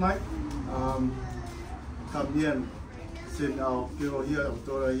last night, come here and send our girl here, our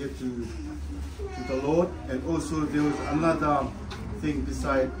daughter here to the Lord. And also there was another thing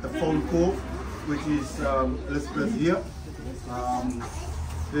beside the phone call, which is Elizabeth here.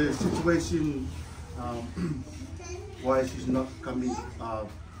 The situation why she's not coming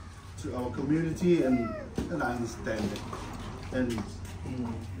to our community, and I understand it. And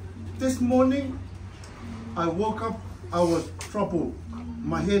this morning I woke up, I was troubled.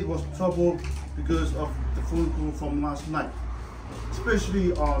 My head was troubled because of the phone call from last night,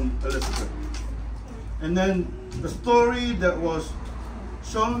 especially on Elizabeth. And then the story that was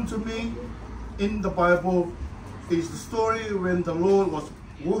shown to me in the Bible is the story when the Lord was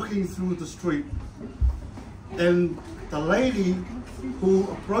walking through the street, and the lady who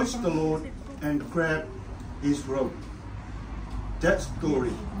approached the Lord and grabbed his robe. That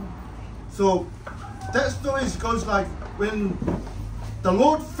story. So that story goes like, when the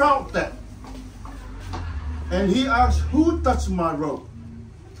Lord felt that, and he asked, who touched my robe?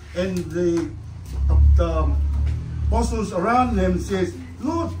 And the apostles around him says,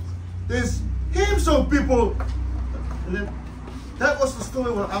 Lord, there's heaps of people. And then, that was the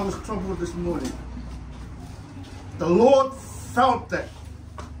story when I was troubled this morning. The Lord felt that.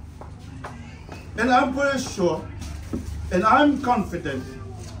 And I'm very sure, and I'm confident,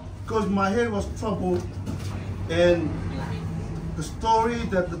 because my head was troubled, and the story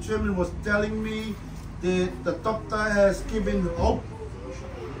that the chairman was telling me, that the doctor has given hope,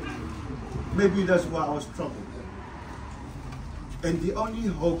 maybe that's why I was troubled. And the only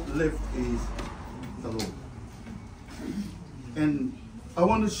hope left is the Lord. And I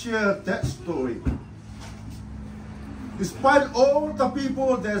want to share that story. Despite all the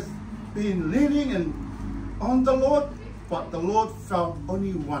people that's been leaning and on the Lord, but the Lord found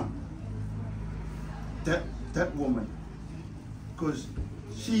only one. That woman. Because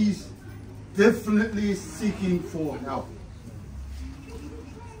she's definitely seeking for help.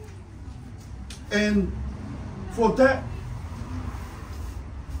 And for that,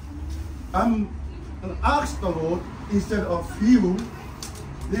 I'm going to ask the Lord, instead of you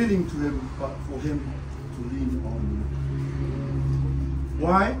leaning to him, but for him to lean on you.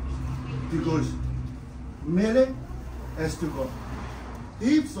 Why? Because Mele has to got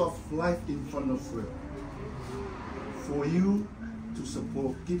heaps of life in front of her for you to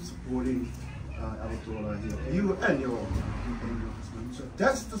support, keep supporting our daughter here, you and your husband. So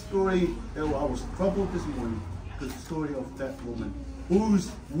that's the story that I was troubled this morning, the story of that woman who's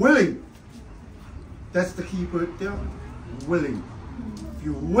willing. That's the key word there, willing. If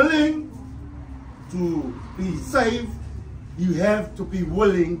you're willing to be saved, you have to be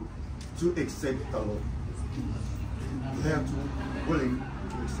willing to accept the Lord. You have to be willing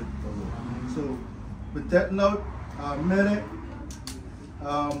to accept the Lord. So with that note, Mele,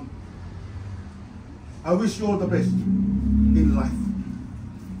 I wish you all the best in life.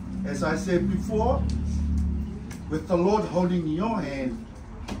 As I said before, with the Lord holding your hand,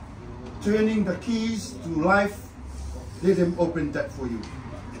 turning the keys to life, let him open that for you.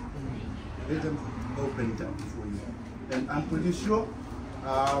 Let him open that for you. And I'm pretty sure,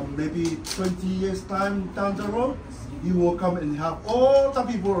 maybe 20 years time down the road, you will come and have all the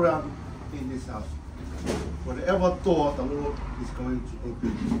people around in this house. Whatever door the Lord is going to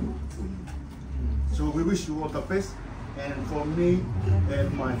open for you. So we wish you all the best. And for me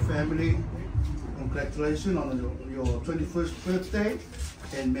and my family, congratulations on your 21st birthday.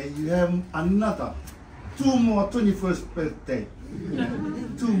 And may you have another 2 more 21st birthday.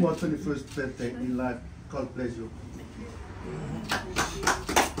 2 more 21st birthday in life. God bless you.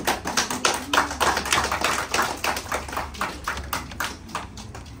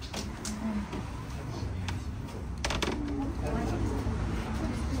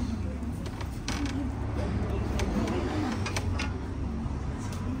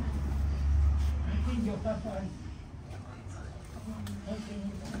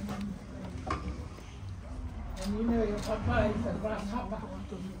 And you know your papa is a grasshopper.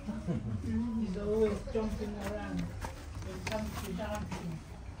 He's always jumping around when it comes to dancing.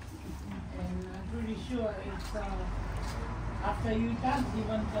 And I'm pretty sure it's after you dance, he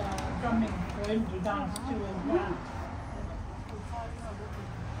wants drumming for him to dance too as well.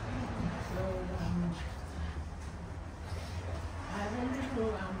 So I have a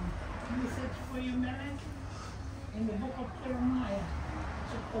little message for you, Mele, in the book of Jeremiah,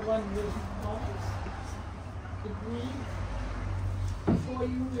 chapter 1, verse 12. It reads, before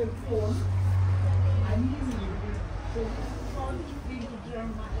you were born, I knew you. So this is God speaking to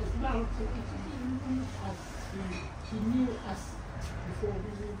Jeremiah as well. So he knew us. He knew us before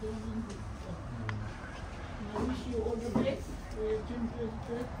we were born. And I wish you all the best for your 20th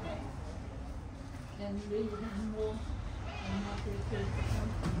birthday. And may you have more and more birthdays to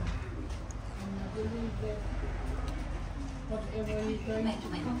come. And I believe that whatever you're going to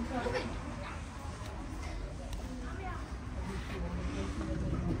conquer,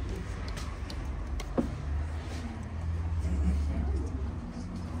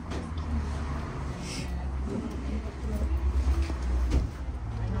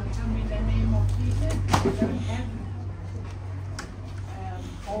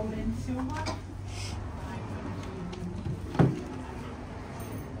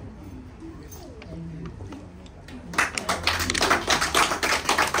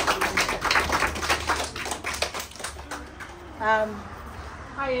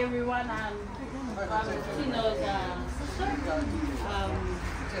 hi everyone, I'm Tino's sister,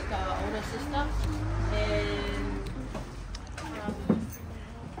 just our older sister, and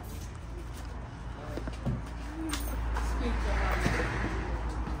speak about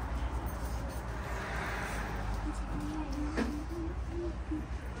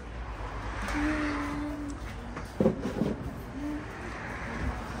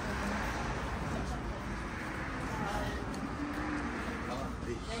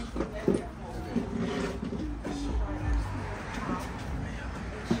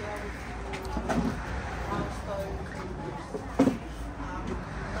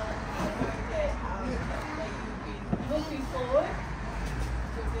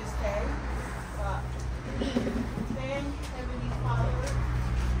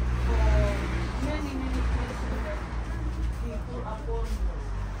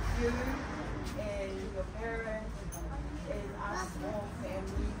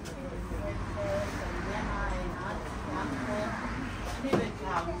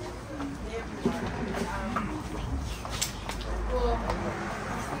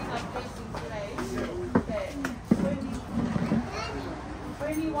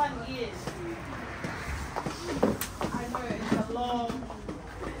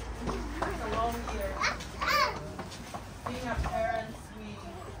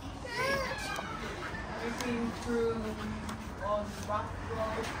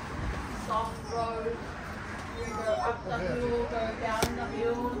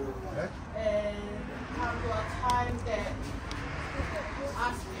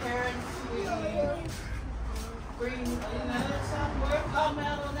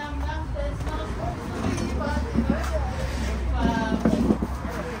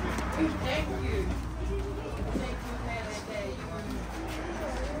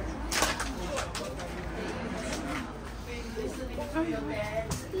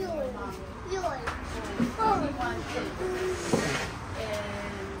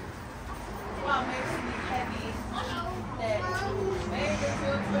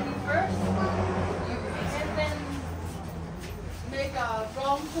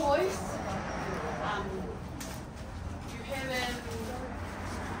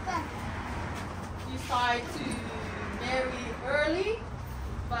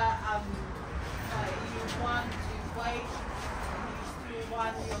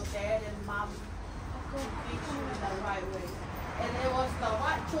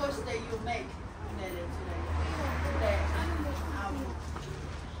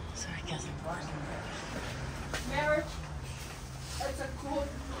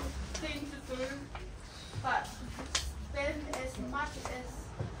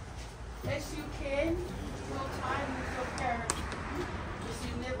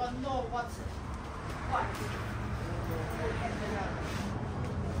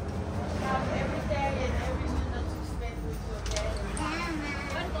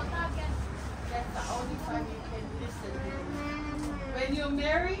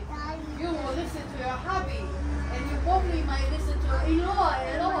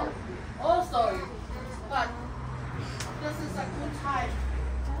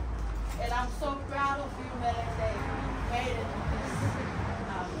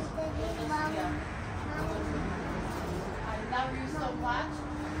love you so much.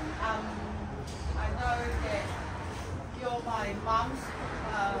 I know that you're my mom's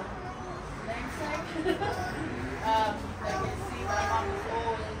namesake. I can see my mom is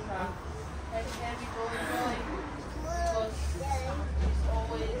always having every joy because she's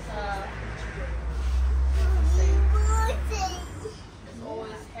always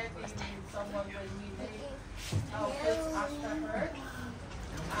always happy when someone when we make our kids after her.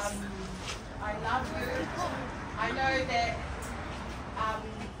 I love you. I know that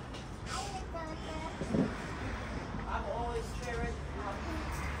I'm always cherished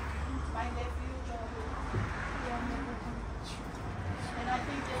my nephew, and I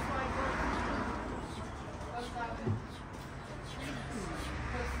think that's why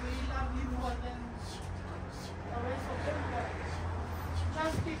because we love you more than the rest of the world.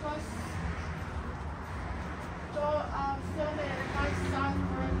 Just because Phil and my son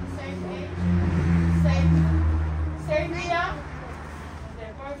were the same age, same year, and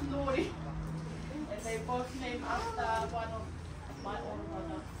they're both naughty, and they both named after one of my own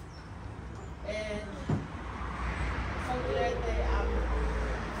brother. And so glad they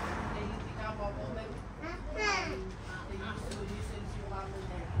become a woman. They used to listen to mom and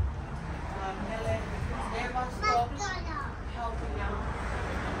dad. Mele never stopped helping out.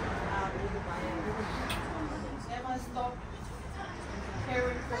 Never stop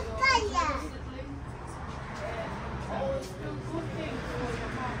caring for your siblings and always do good things for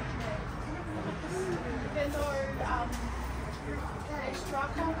your mom and dad. Even though they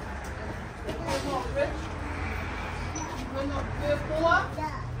struggle, we're not rich, we're poor,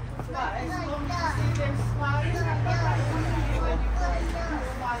 but as long as you see them smiling, when you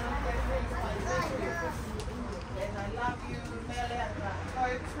smile on their face, I love you. And I love you, Mele, and I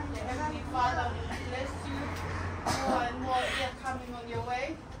hope the Heavenly Father will bless you more and more year coming on your way.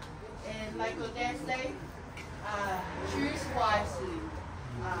 And like your dad said, choose wisely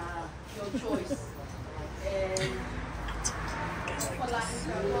your choice. And for like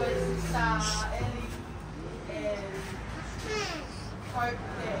your choice, Ellie, and hope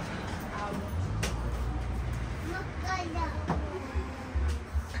that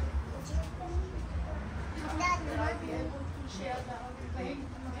that I be able to share the other thing.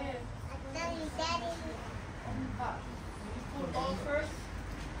 But you put all first,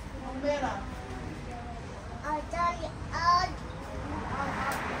 no matter. I'll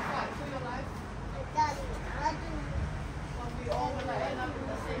fight for your life. But we all gonna end up in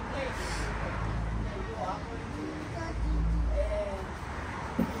the same place that you are going to. And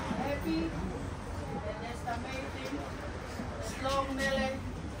happy, and that's the main thing. As long Mele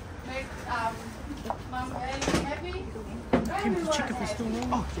make Mom Ellie happy. Everyone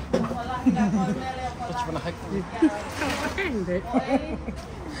happy.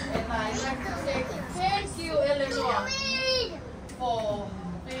 And I like to say thank you, Eleanor, for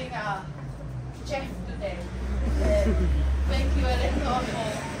being a chef today. Thank you, Eleanor,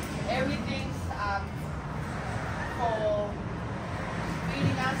 for everything, for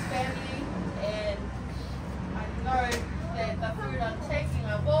feeding us family. And I know that the food I'm taking,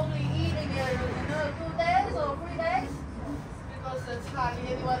 I'm probably eating it in 2 days or 3 days because it's hardly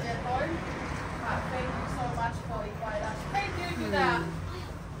anyone at home. But thank you so much for inviting us. Thank you to the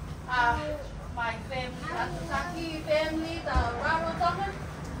my family, Atataki family, the Raro Thomas.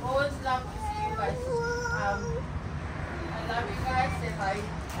 Always love to see you guys. I love you guys, and I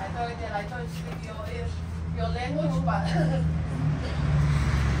know that I don't speak your language, but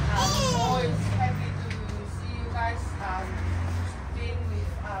I'm always happy to see you guys being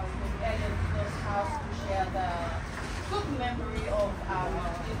with Ellie Tito's house to share the good memory of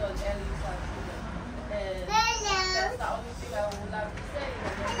little Ellie's children. And that's the only thing I would love to say.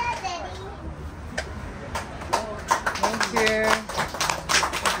 Thank you.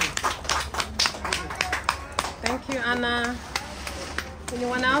 Thank you, Anna.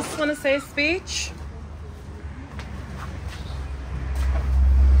 Anyone else want to say a speech?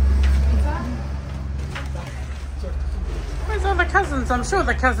 Where's all the cousins? I'm sure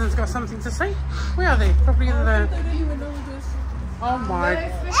the cousins got something to say. Where are they? Probably in the... Oh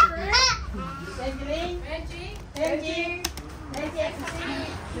my...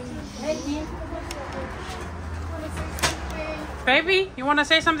 Baby, you want to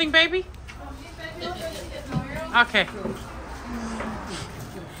say something, baby? Okay.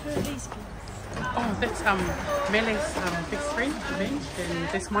 Oh, that's Mele's best friend, Ben, and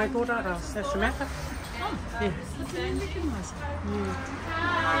that's my daughter, Samantha. Yeah.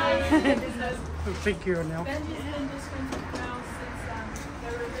 Big girl now.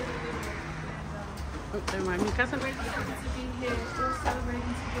 Oh, don't mind me, cousin. To be here, all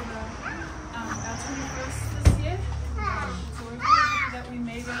celebrating together our 21st this year. So we're really happy that we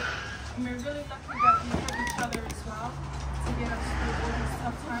made it. And we're really lucky that we have each other as well to get us through all these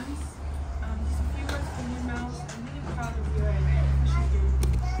tough times. Just a few words from you, Mel. I'm really proud of you and appreciate you.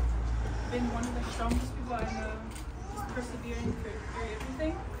 You've been one of the strongest people I know, just persevering through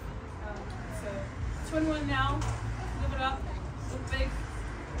everything. So 21 now, live it up, look big,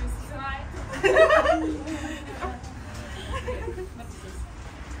 race tonight.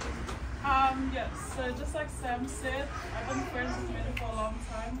 Yes, so just like Sam said, I've been friends with Mele for a long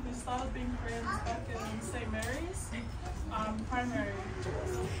time. We started being friends back in St. Mary's primary. So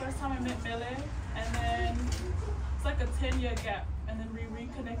the first time I met Mele, and then it's like a 10-year gap, and then we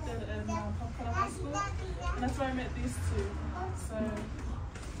reconnected in Maketalena High School, and that's where I met these two. So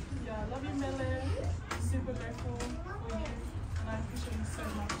yeah, I love you, Mele. I'm super grateful for you, and I appreciate you so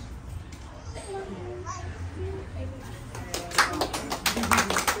much.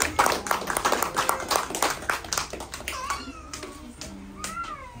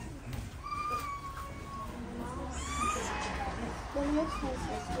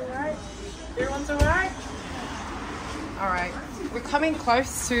 Alright. Everyone's alright? Alright. We're coming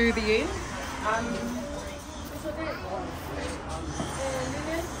close to the end.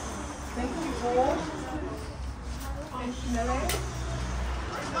 Thank you all. Thank you, Mele.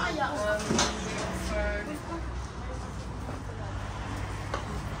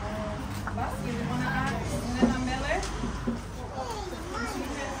 Lastly, we want to add Mele. She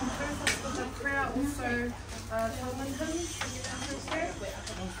can close us with a prayer also. Tell Lincoln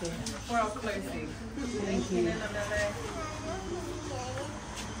for our closing. Thank you, Mele.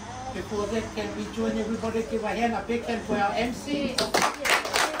 Before that, can we join everybody? Give a hand, a big hand for our MC.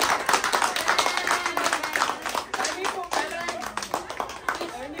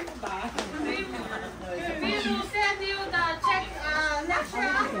 We will send you the check next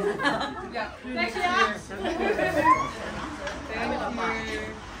year. Yeah. Next year. Thank you.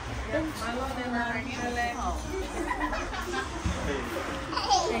 Maketalena, Mele.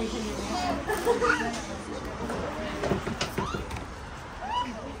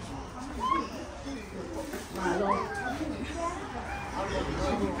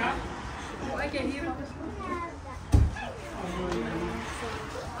 I can hear you.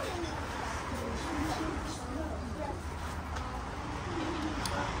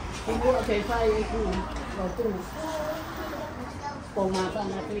 Ibu okay fire itu waktu pemasan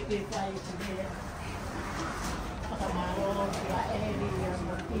aplikasi fire dia kamaro ya eri yang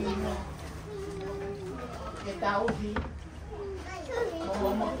bertina kita uji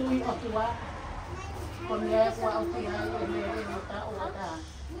kalau mau tuh otua konya kwa otia ini tahu ada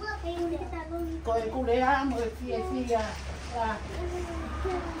kau kuliah mau sia lah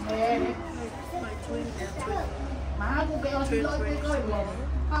Mele aku kayak orang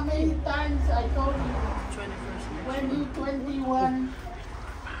how many times I told you when you 21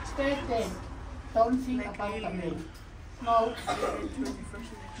 birthday, don't think about the mail. No.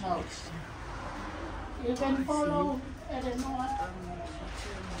 No. You can follow Eleanor.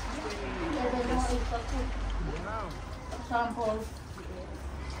 Eleanor is a good example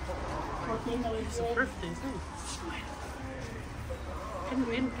for It's a birthday too.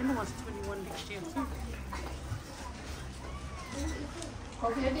 And was 21 next year too.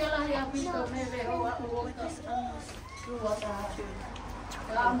 Porque dia lah yang pintar Mele bawa uang dua tahun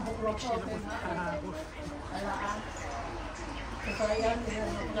berapa kena alaan kekayaan dengan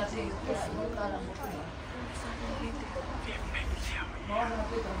kasih itu dalam buku. Mau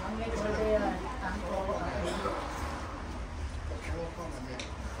nanti temannya berbeda angkor.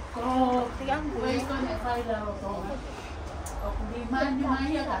 Kalau tiang gue kan faida loh. Aku di mana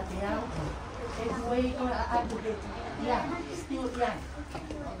ya kat dia. Gue itu ada ya, still young.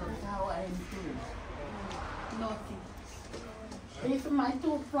 That's how I am doing. Naughty. If my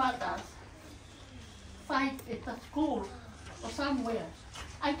two brothers fight at the school or somewhere,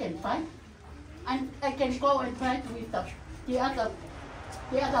 I can fight. And I can go and fight with the other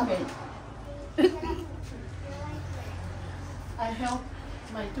men. I help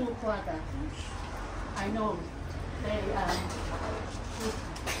my two brothers. I know they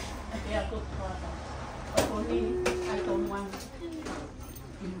are good brothers. But for me, I don't want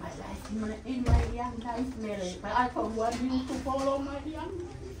in my life, in my young life, Mele. But I don't want you to follow my young.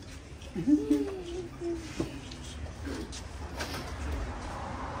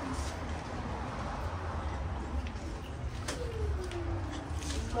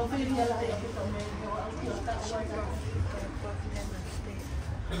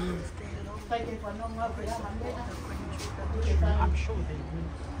 I'm sure they will.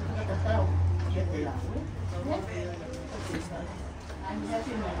 I'm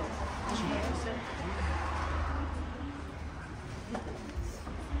happy, Mele.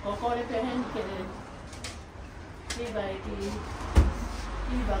 Kokore pehen ke tiba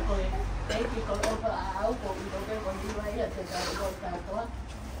koe teiki ko opa au ko i koe ko tiba ia te tau ko tātoa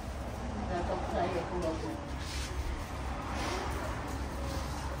ta toksai e kuloku.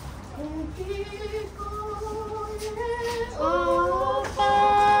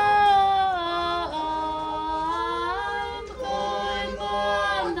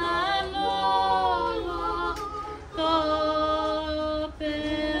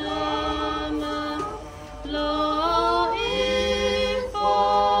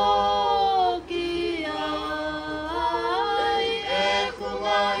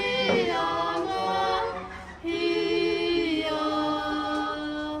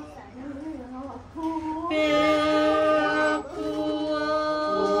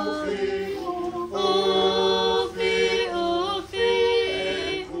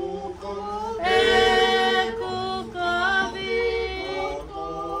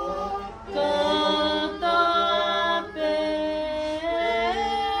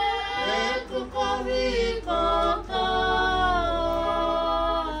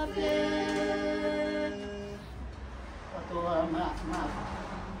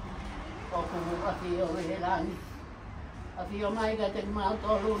 Afio mai ka te mau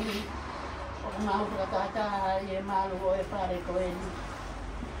toluni o mau kata e malu o e pare ko e ni.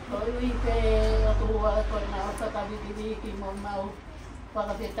 Ko i pe o tua ko na o ka vidi ki mo mau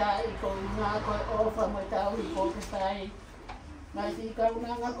para peta i ko na ko o fa mo tau i ko te sai. Mai si ka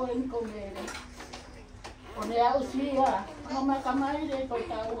una nga ko en ko mele. O ne au sia no ma ka mai re ko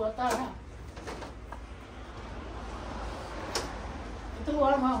tau o ta.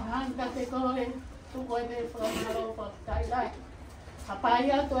 Tua mau hanga te ko e tu koe me whanaro pa tailai.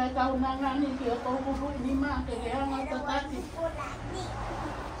 Hapaya to e kaunangani ki o tōku hui ni mā ke reanga tatati.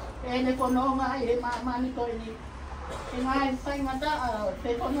 E ne kononga i he mamani koe ni. E ngai whaingata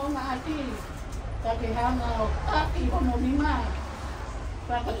te kononga ati. Ka ke hanga o taki hono ni mā.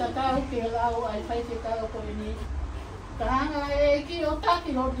 Whakatatau ke lau ai whai te tau koe ni. Ka hanga e ki o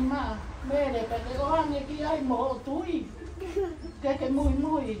taki hono ni mā. Mere ka te ohange ki ai mo o tui. Ke mui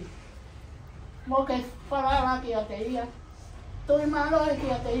mui. Mo ke wharara ki a te ia. Tui maroi ki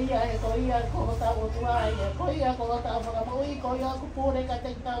a te ia e ko ia ko hota o tuai e ko ia ko hota o whakamui ko ia ko pūre ka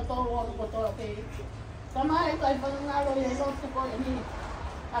te tau tōru ono ko toa te. Ka mai kai whakangaro e rote ko e ni.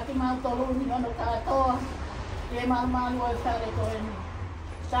 Aki mau tōru ni ono katoa. E mau malu e whare ko e ni.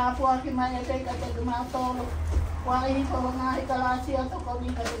 Tāpu aki mai e te ka te mau tōru. Wa i ko ngahi ka lasia toko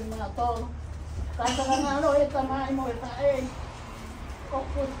ni ka te mau tōru. Kai whakangaro e ka mai mo e whae. O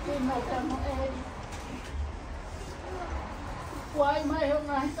kustina ka mo e. Wai mai ho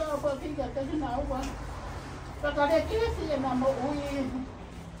ngahi tau pa pika te kina ua. Kakare kesi e na mo ui.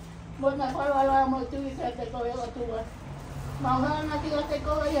 Mo na whaiwala mo tui ka te koe o tua. Mauhana ki o te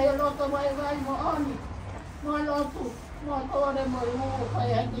koe e loto wai wai mo oni. Mo lotu. Mo kore mo i uu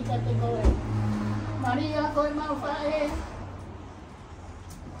whai haki ka te koe. Maria koe mau whae.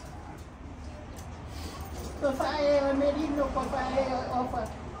 Ko whae o merino ko whae o opa.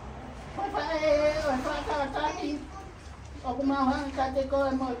 Ko whae o whakataki. O ku mauhanga ka te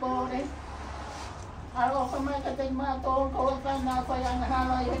koe mo i kore. Aro o whamai ka te mātō ko o whana whai anga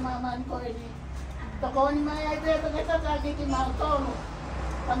hala i he mamani koe ni. Toko ni mai ai pepe ke tataki ki mātōno.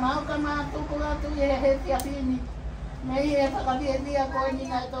 Ka mau ka mātuku atu i he he tia pini. Mei e whakawhiewhia koe ni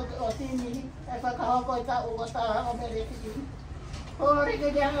ngai toke o tini. E whakahoko i tau o taha o mere ki. Hore ke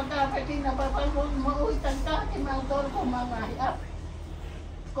te anga tāwhekina papaku mo ui tantaki mātōno ko mangahi api.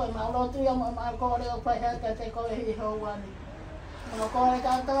 Koe maulotu ia mo maa kore o whaihaka te koe hi hauani. Mo kore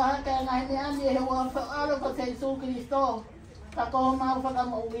katoa haka e ngai neani e hua whaaro ko te Isu Kristo. Ka koho mau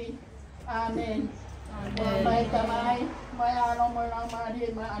whakamoui. Amen. Amen. Mai ka mai. Mai ano mo lang maari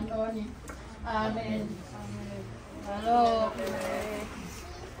e maa anoni. Amen. Hello.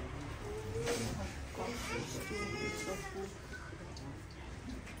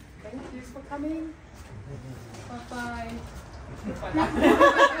 Thank you for coming. Bye-bye. Thank you.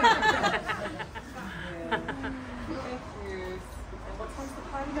 And what time's the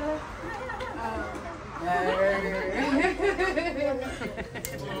party, Mele?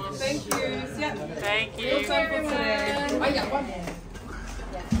 Thank you. Yeah. Thank you. All time for today. Oh, yeah, one.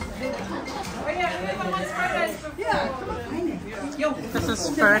 Oh, yeah, everyone wants photos before. Yeah. This is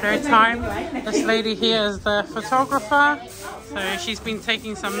photo time. This lady here is the photographer. So she's been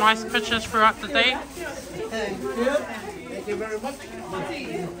taking some nice pictures throughout the day. Thank you. Thank you very much.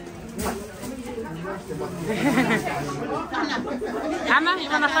 Anna, you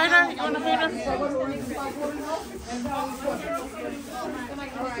want a photo? You want a photo?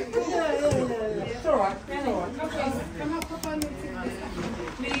 It's all right. It's all right. Come up on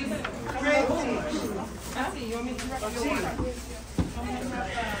your You want me to wrap your one?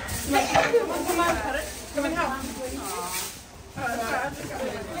 Come and help.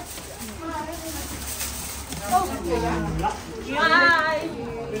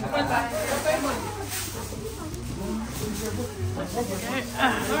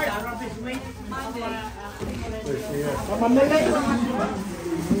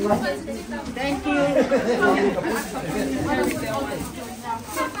 Thank you.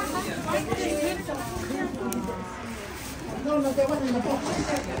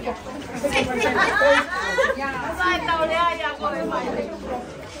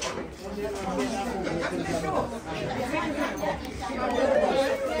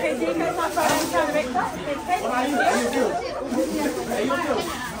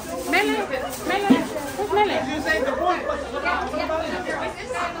 Mele, where's Mele?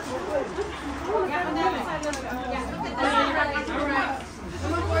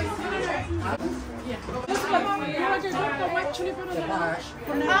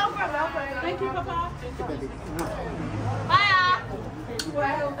 Thank you, Papa.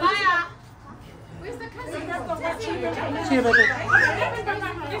 Where's the cousin? Here, baby.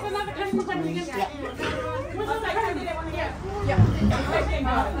 There's another cousin coming in.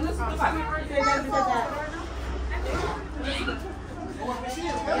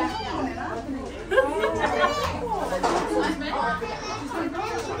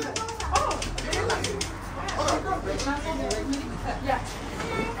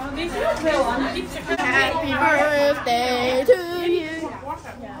 Happy birthday to you.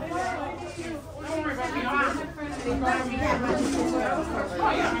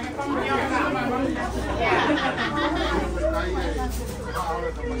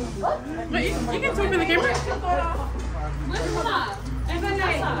 You can talk in the camera.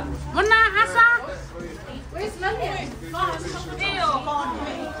 Muna, Asa. Where's Mele?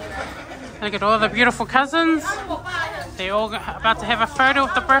 Look at all the beautiful cousins. They're all about to have a photo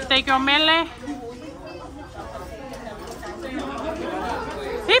of the birthday girl Mele.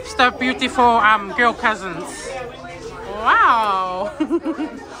 Heaps of beautiful girl cousins. Wow.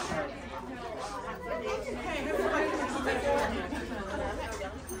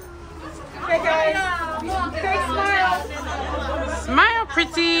 Okay, guys. Okay, smile. Smile,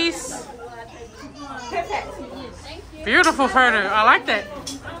 pretties. Beautiful photo. I like that.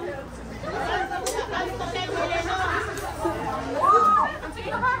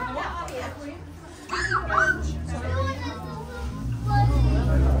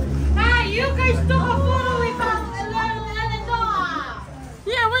 Hey, you guys took a photo with us.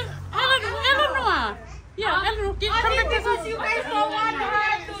 Yeah, wait, Eleanor. Yeah, Eleanor, come back this Because you guys don't want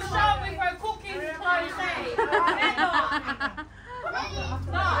her to show with her cooking clothes.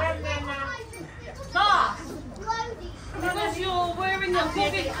 No. Because you're wearing the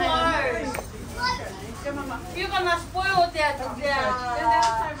cooking clothes. You're gonna spoil their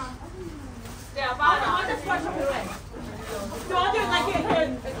body. So I'll do it like it here.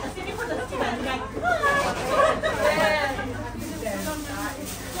 See, you put the skin on it, like,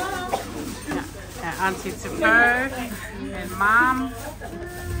 Auntie Tupou and Mom.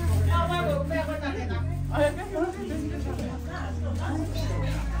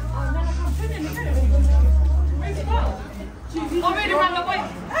 Already run away.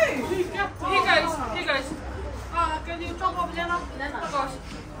 Hey, here goes. Can you jump over there now? Oh gosh.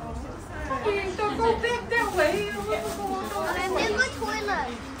 Don't go back that way.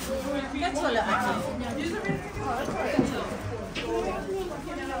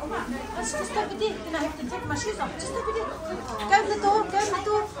 Let's just over there. Then I have to take my shoes off. Just over there. Go in the door. Go in the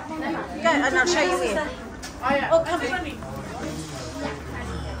door. Go, and I'll show you where. Oh, come here.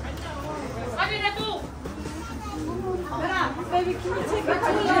 Baby, can you take it to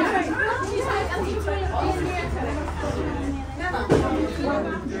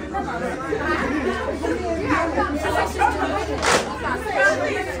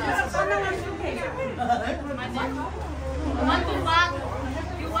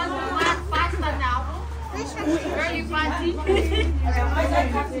You want to walk faster now? Very fancy.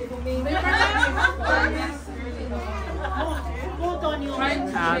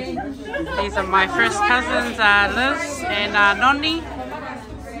 These are my first cousins, Liz and Nonni.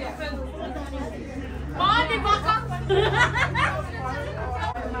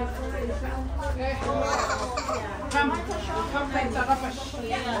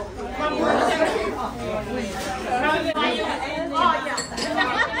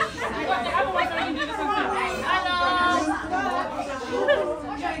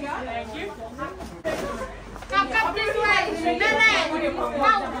 Come this way. Mele.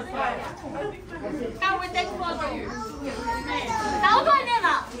 Come with this photo. Now go,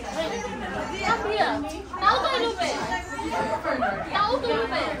 Nena. Come here. Now a little bit. Now a little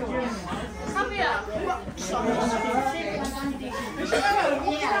bit. Come here.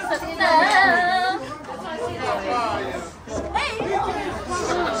 Sit down. Hey.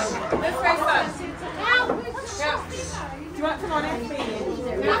 Let's race that. Now. Yeah. Do you want come on in?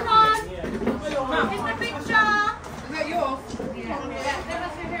 Come on. Here's the picture. Is that yours?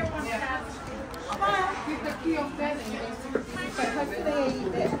 Keep the key off there, then you go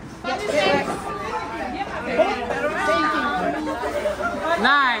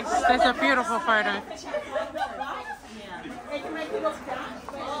Nice. That's a beautiful photo.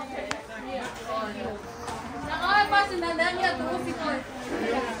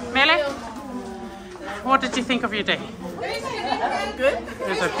 Mele, what did you think of your day? Good. It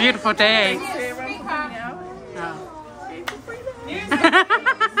was a beautiful day. Oh.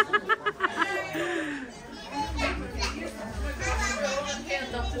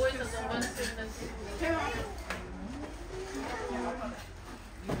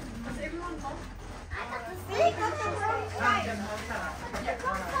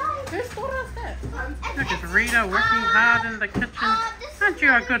 Look at Rita working hard in the kitchen. Aren't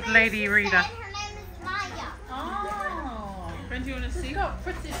you a good lady, Rita? Oh. Friends, you want to see? She's got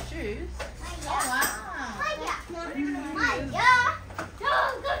Fritz's shoes. Oh,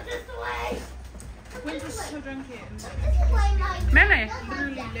 When's children Mele,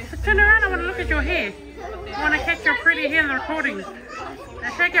 turn around. I want to look at your hair. I want to catch your pretty hair in the recording.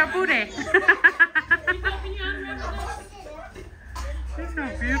 Now shake your booty. She's so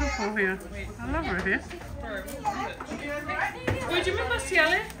beautiful here. I love her hair. Wait, do you remember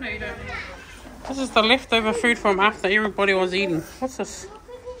Ciale? No, you don't. This is the leftover food from after everybody was eating. What's this?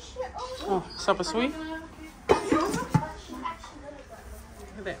 Oh, supper sweet. Look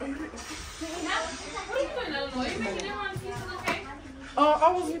at that. Oh,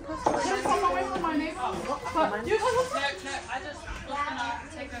 I was here. Don't come away from my neighbor. But you No, I just was gonna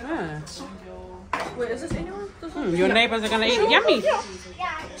take over. Ah. Wait, is this anyone? Your neighbors are going to eat. Yummy.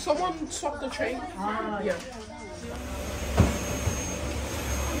 Someone swapped the tray. Yeah.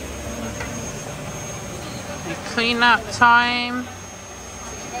 Clean up time.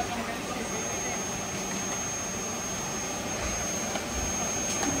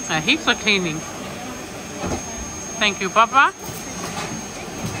 Heaps of cleaning. Thank you, Papa.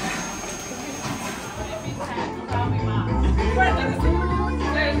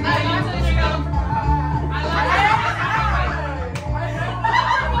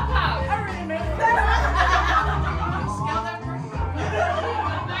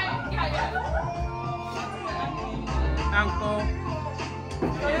 Uncle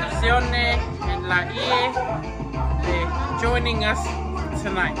Sione and Laie, they're joining us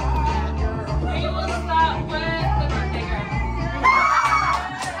tonight. We will start with the birthday girl.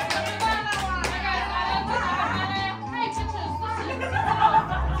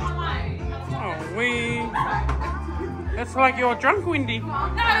 Oh, that's like you're drunk, Wendy. No,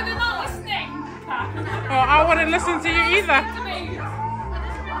 they're not listening. Oh, I wouldn't listen to you either.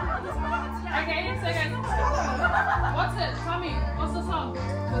 Okay, so guys, what's it? Tell me, what's the song?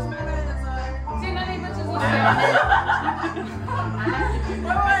 See, none of you bitches listen.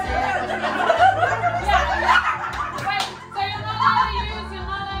 Wait, so you're not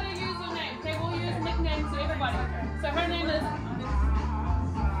allowed to use your name. Okay, we'll use nicknames to everybody. So her name is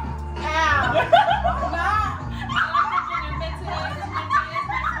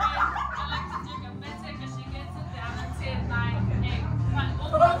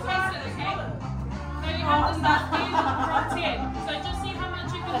So just see how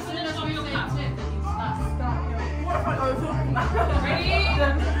much you can finish on your cup. Ready?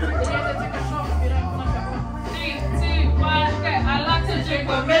 3, 2, 1, go. I like to drink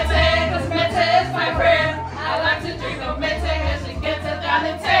with Mele, because Mele is my friend. I like to drink with Mele, because she gets it down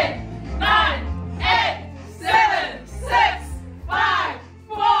in 10, 9, 8, 7, 6, 5,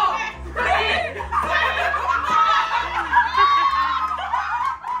 4, 3,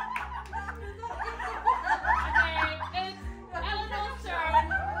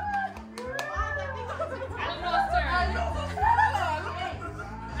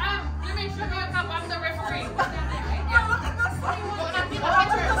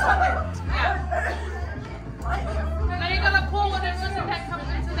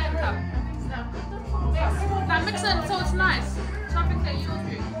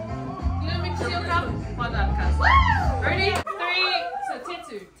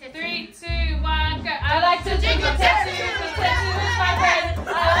 2, 3, 2, 1, go. I like to drink with Tetsu, because Tetsu is my friend. I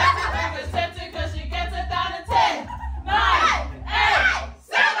like to drink with Tetsu, because she gets it down in 10, 9, 8,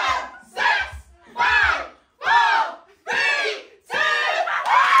 7, 6, 5, 4, 3, 2,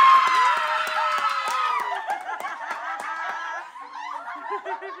 1. Okay,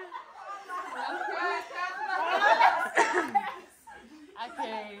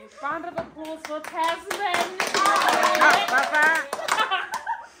 round of applause for Tasman.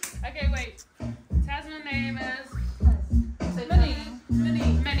 Okay, wait. Tasman's name is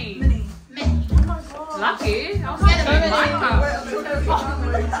Minnie. Lucky. I was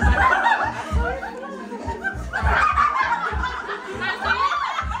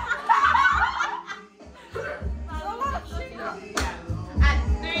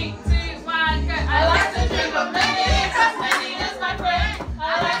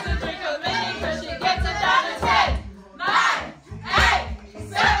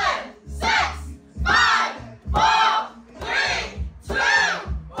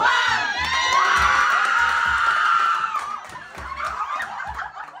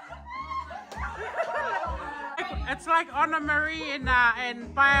It's like Anna Marie and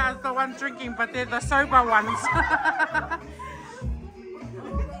Baya is the one drinking, but they're the sober ones.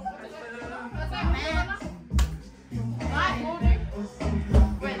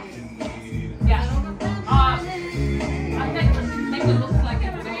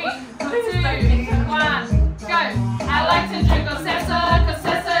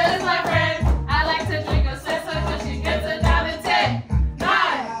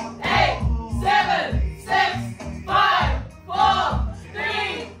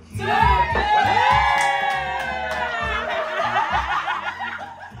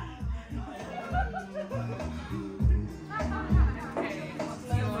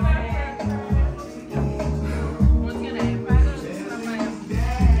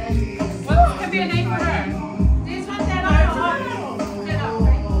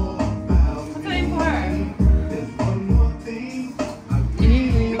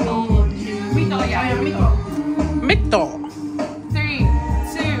 Mito. 3, 2,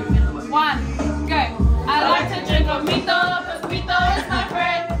 1, go. I like to drink of Mito because Mito is my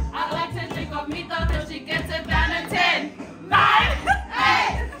friend. I like to drink of Mito because she gets it down to 10, 9,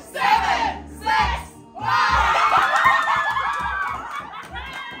 8, 7, 6, 5.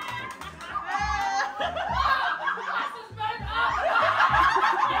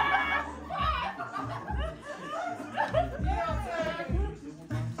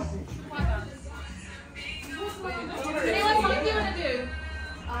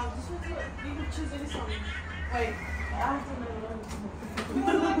 Wait, I have to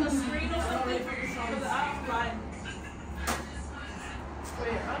know. Like a screen or something for the song. Because I'm blind.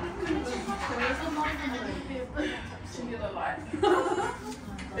 Wait, I don't know. There's a lot of them. The light.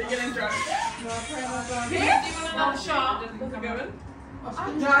 Are you getting drunk? No, I'm probably not drunk. Yeah? Do you want another shot? Does it go in?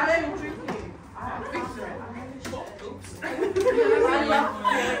 No, I don't drink it. I have to fix it. Oops. I love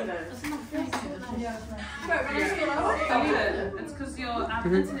it. It's because your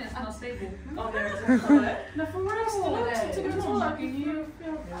internet is not stable. Oh, there it is. No, for real. To go to work and you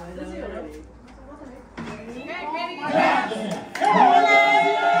feel busy already.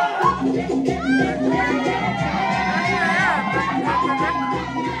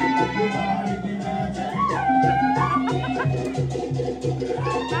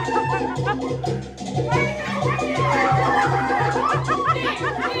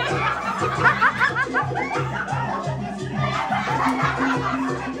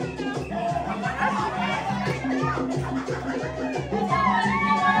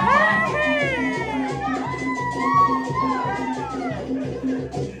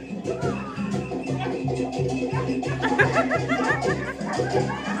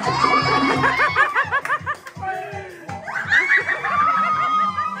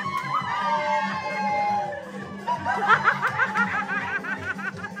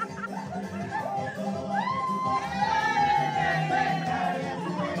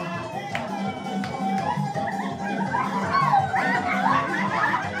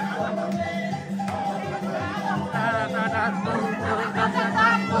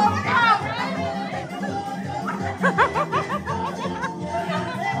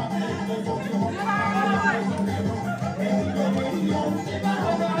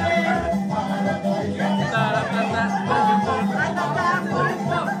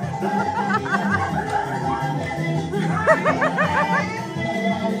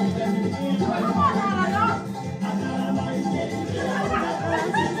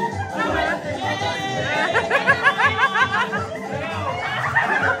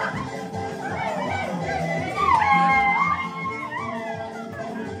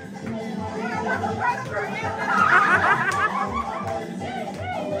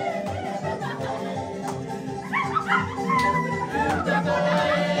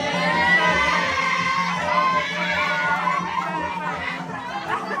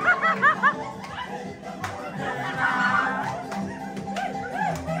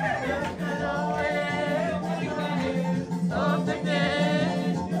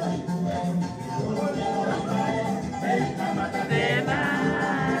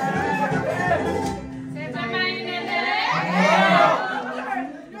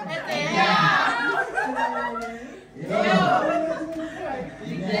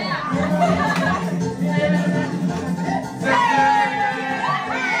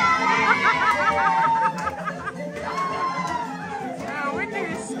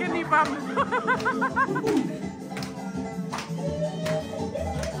 bum.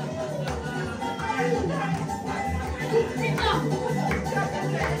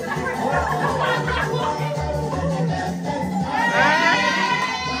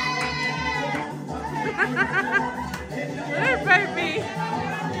 Hey, baby.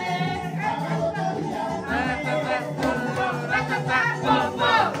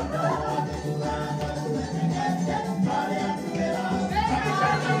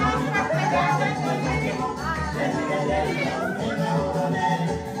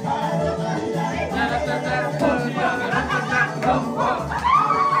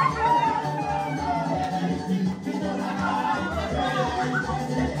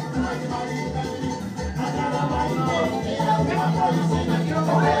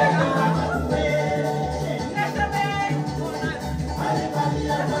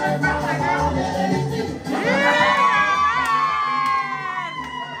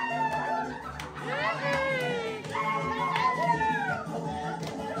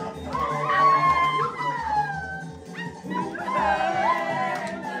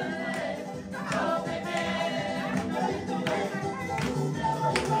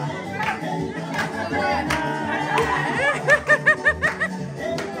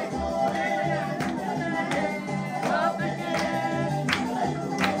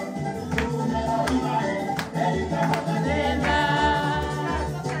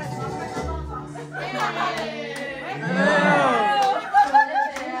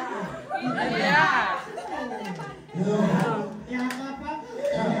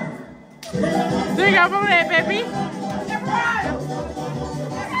 Do you go over there, baby?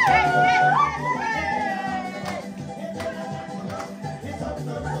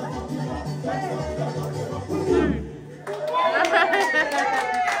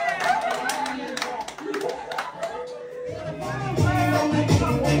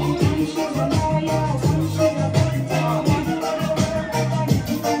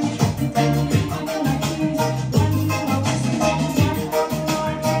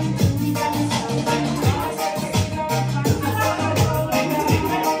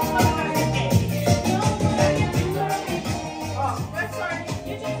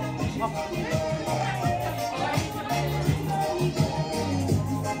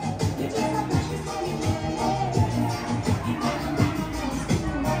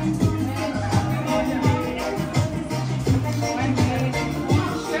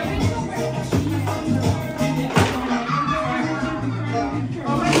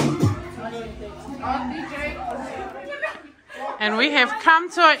 And we have come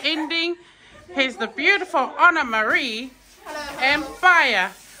to an ending. Here's the beautiful Anna Marie and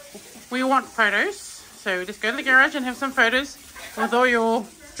Fire. We want photos, so let's go to the garage and have some photos with all your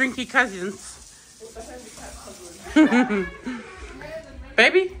drinky cousins.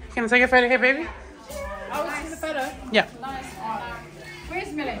 Baby, can I take a photo here, baby? Oh, it's in the photo? Yeah. Nice.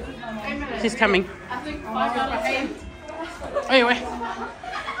 Where's Mele? Hey, Mele. She's coming. I think 5 out of 10. Anyway.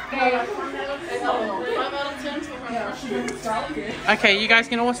 5 out of 10 for her. Okay, you guys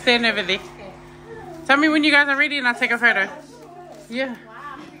can all stand over there. Tell me when you guys are ready and I'll take a photo. Yeah.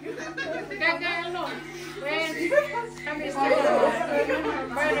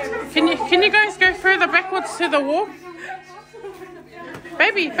 Can you guys go further backwards to the wall?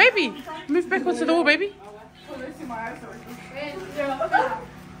 Baby, move backwards to the wall, baby.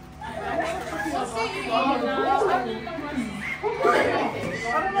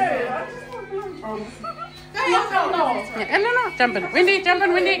 Yeah, no, jump in. Wendy, jump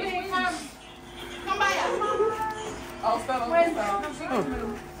in, Wendy. Oh.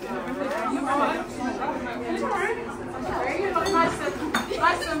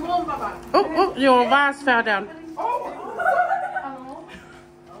 Oh, your vase fell down.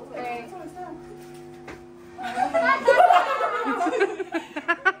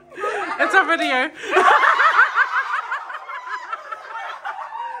 It's a video.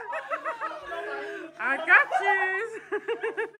 I got you.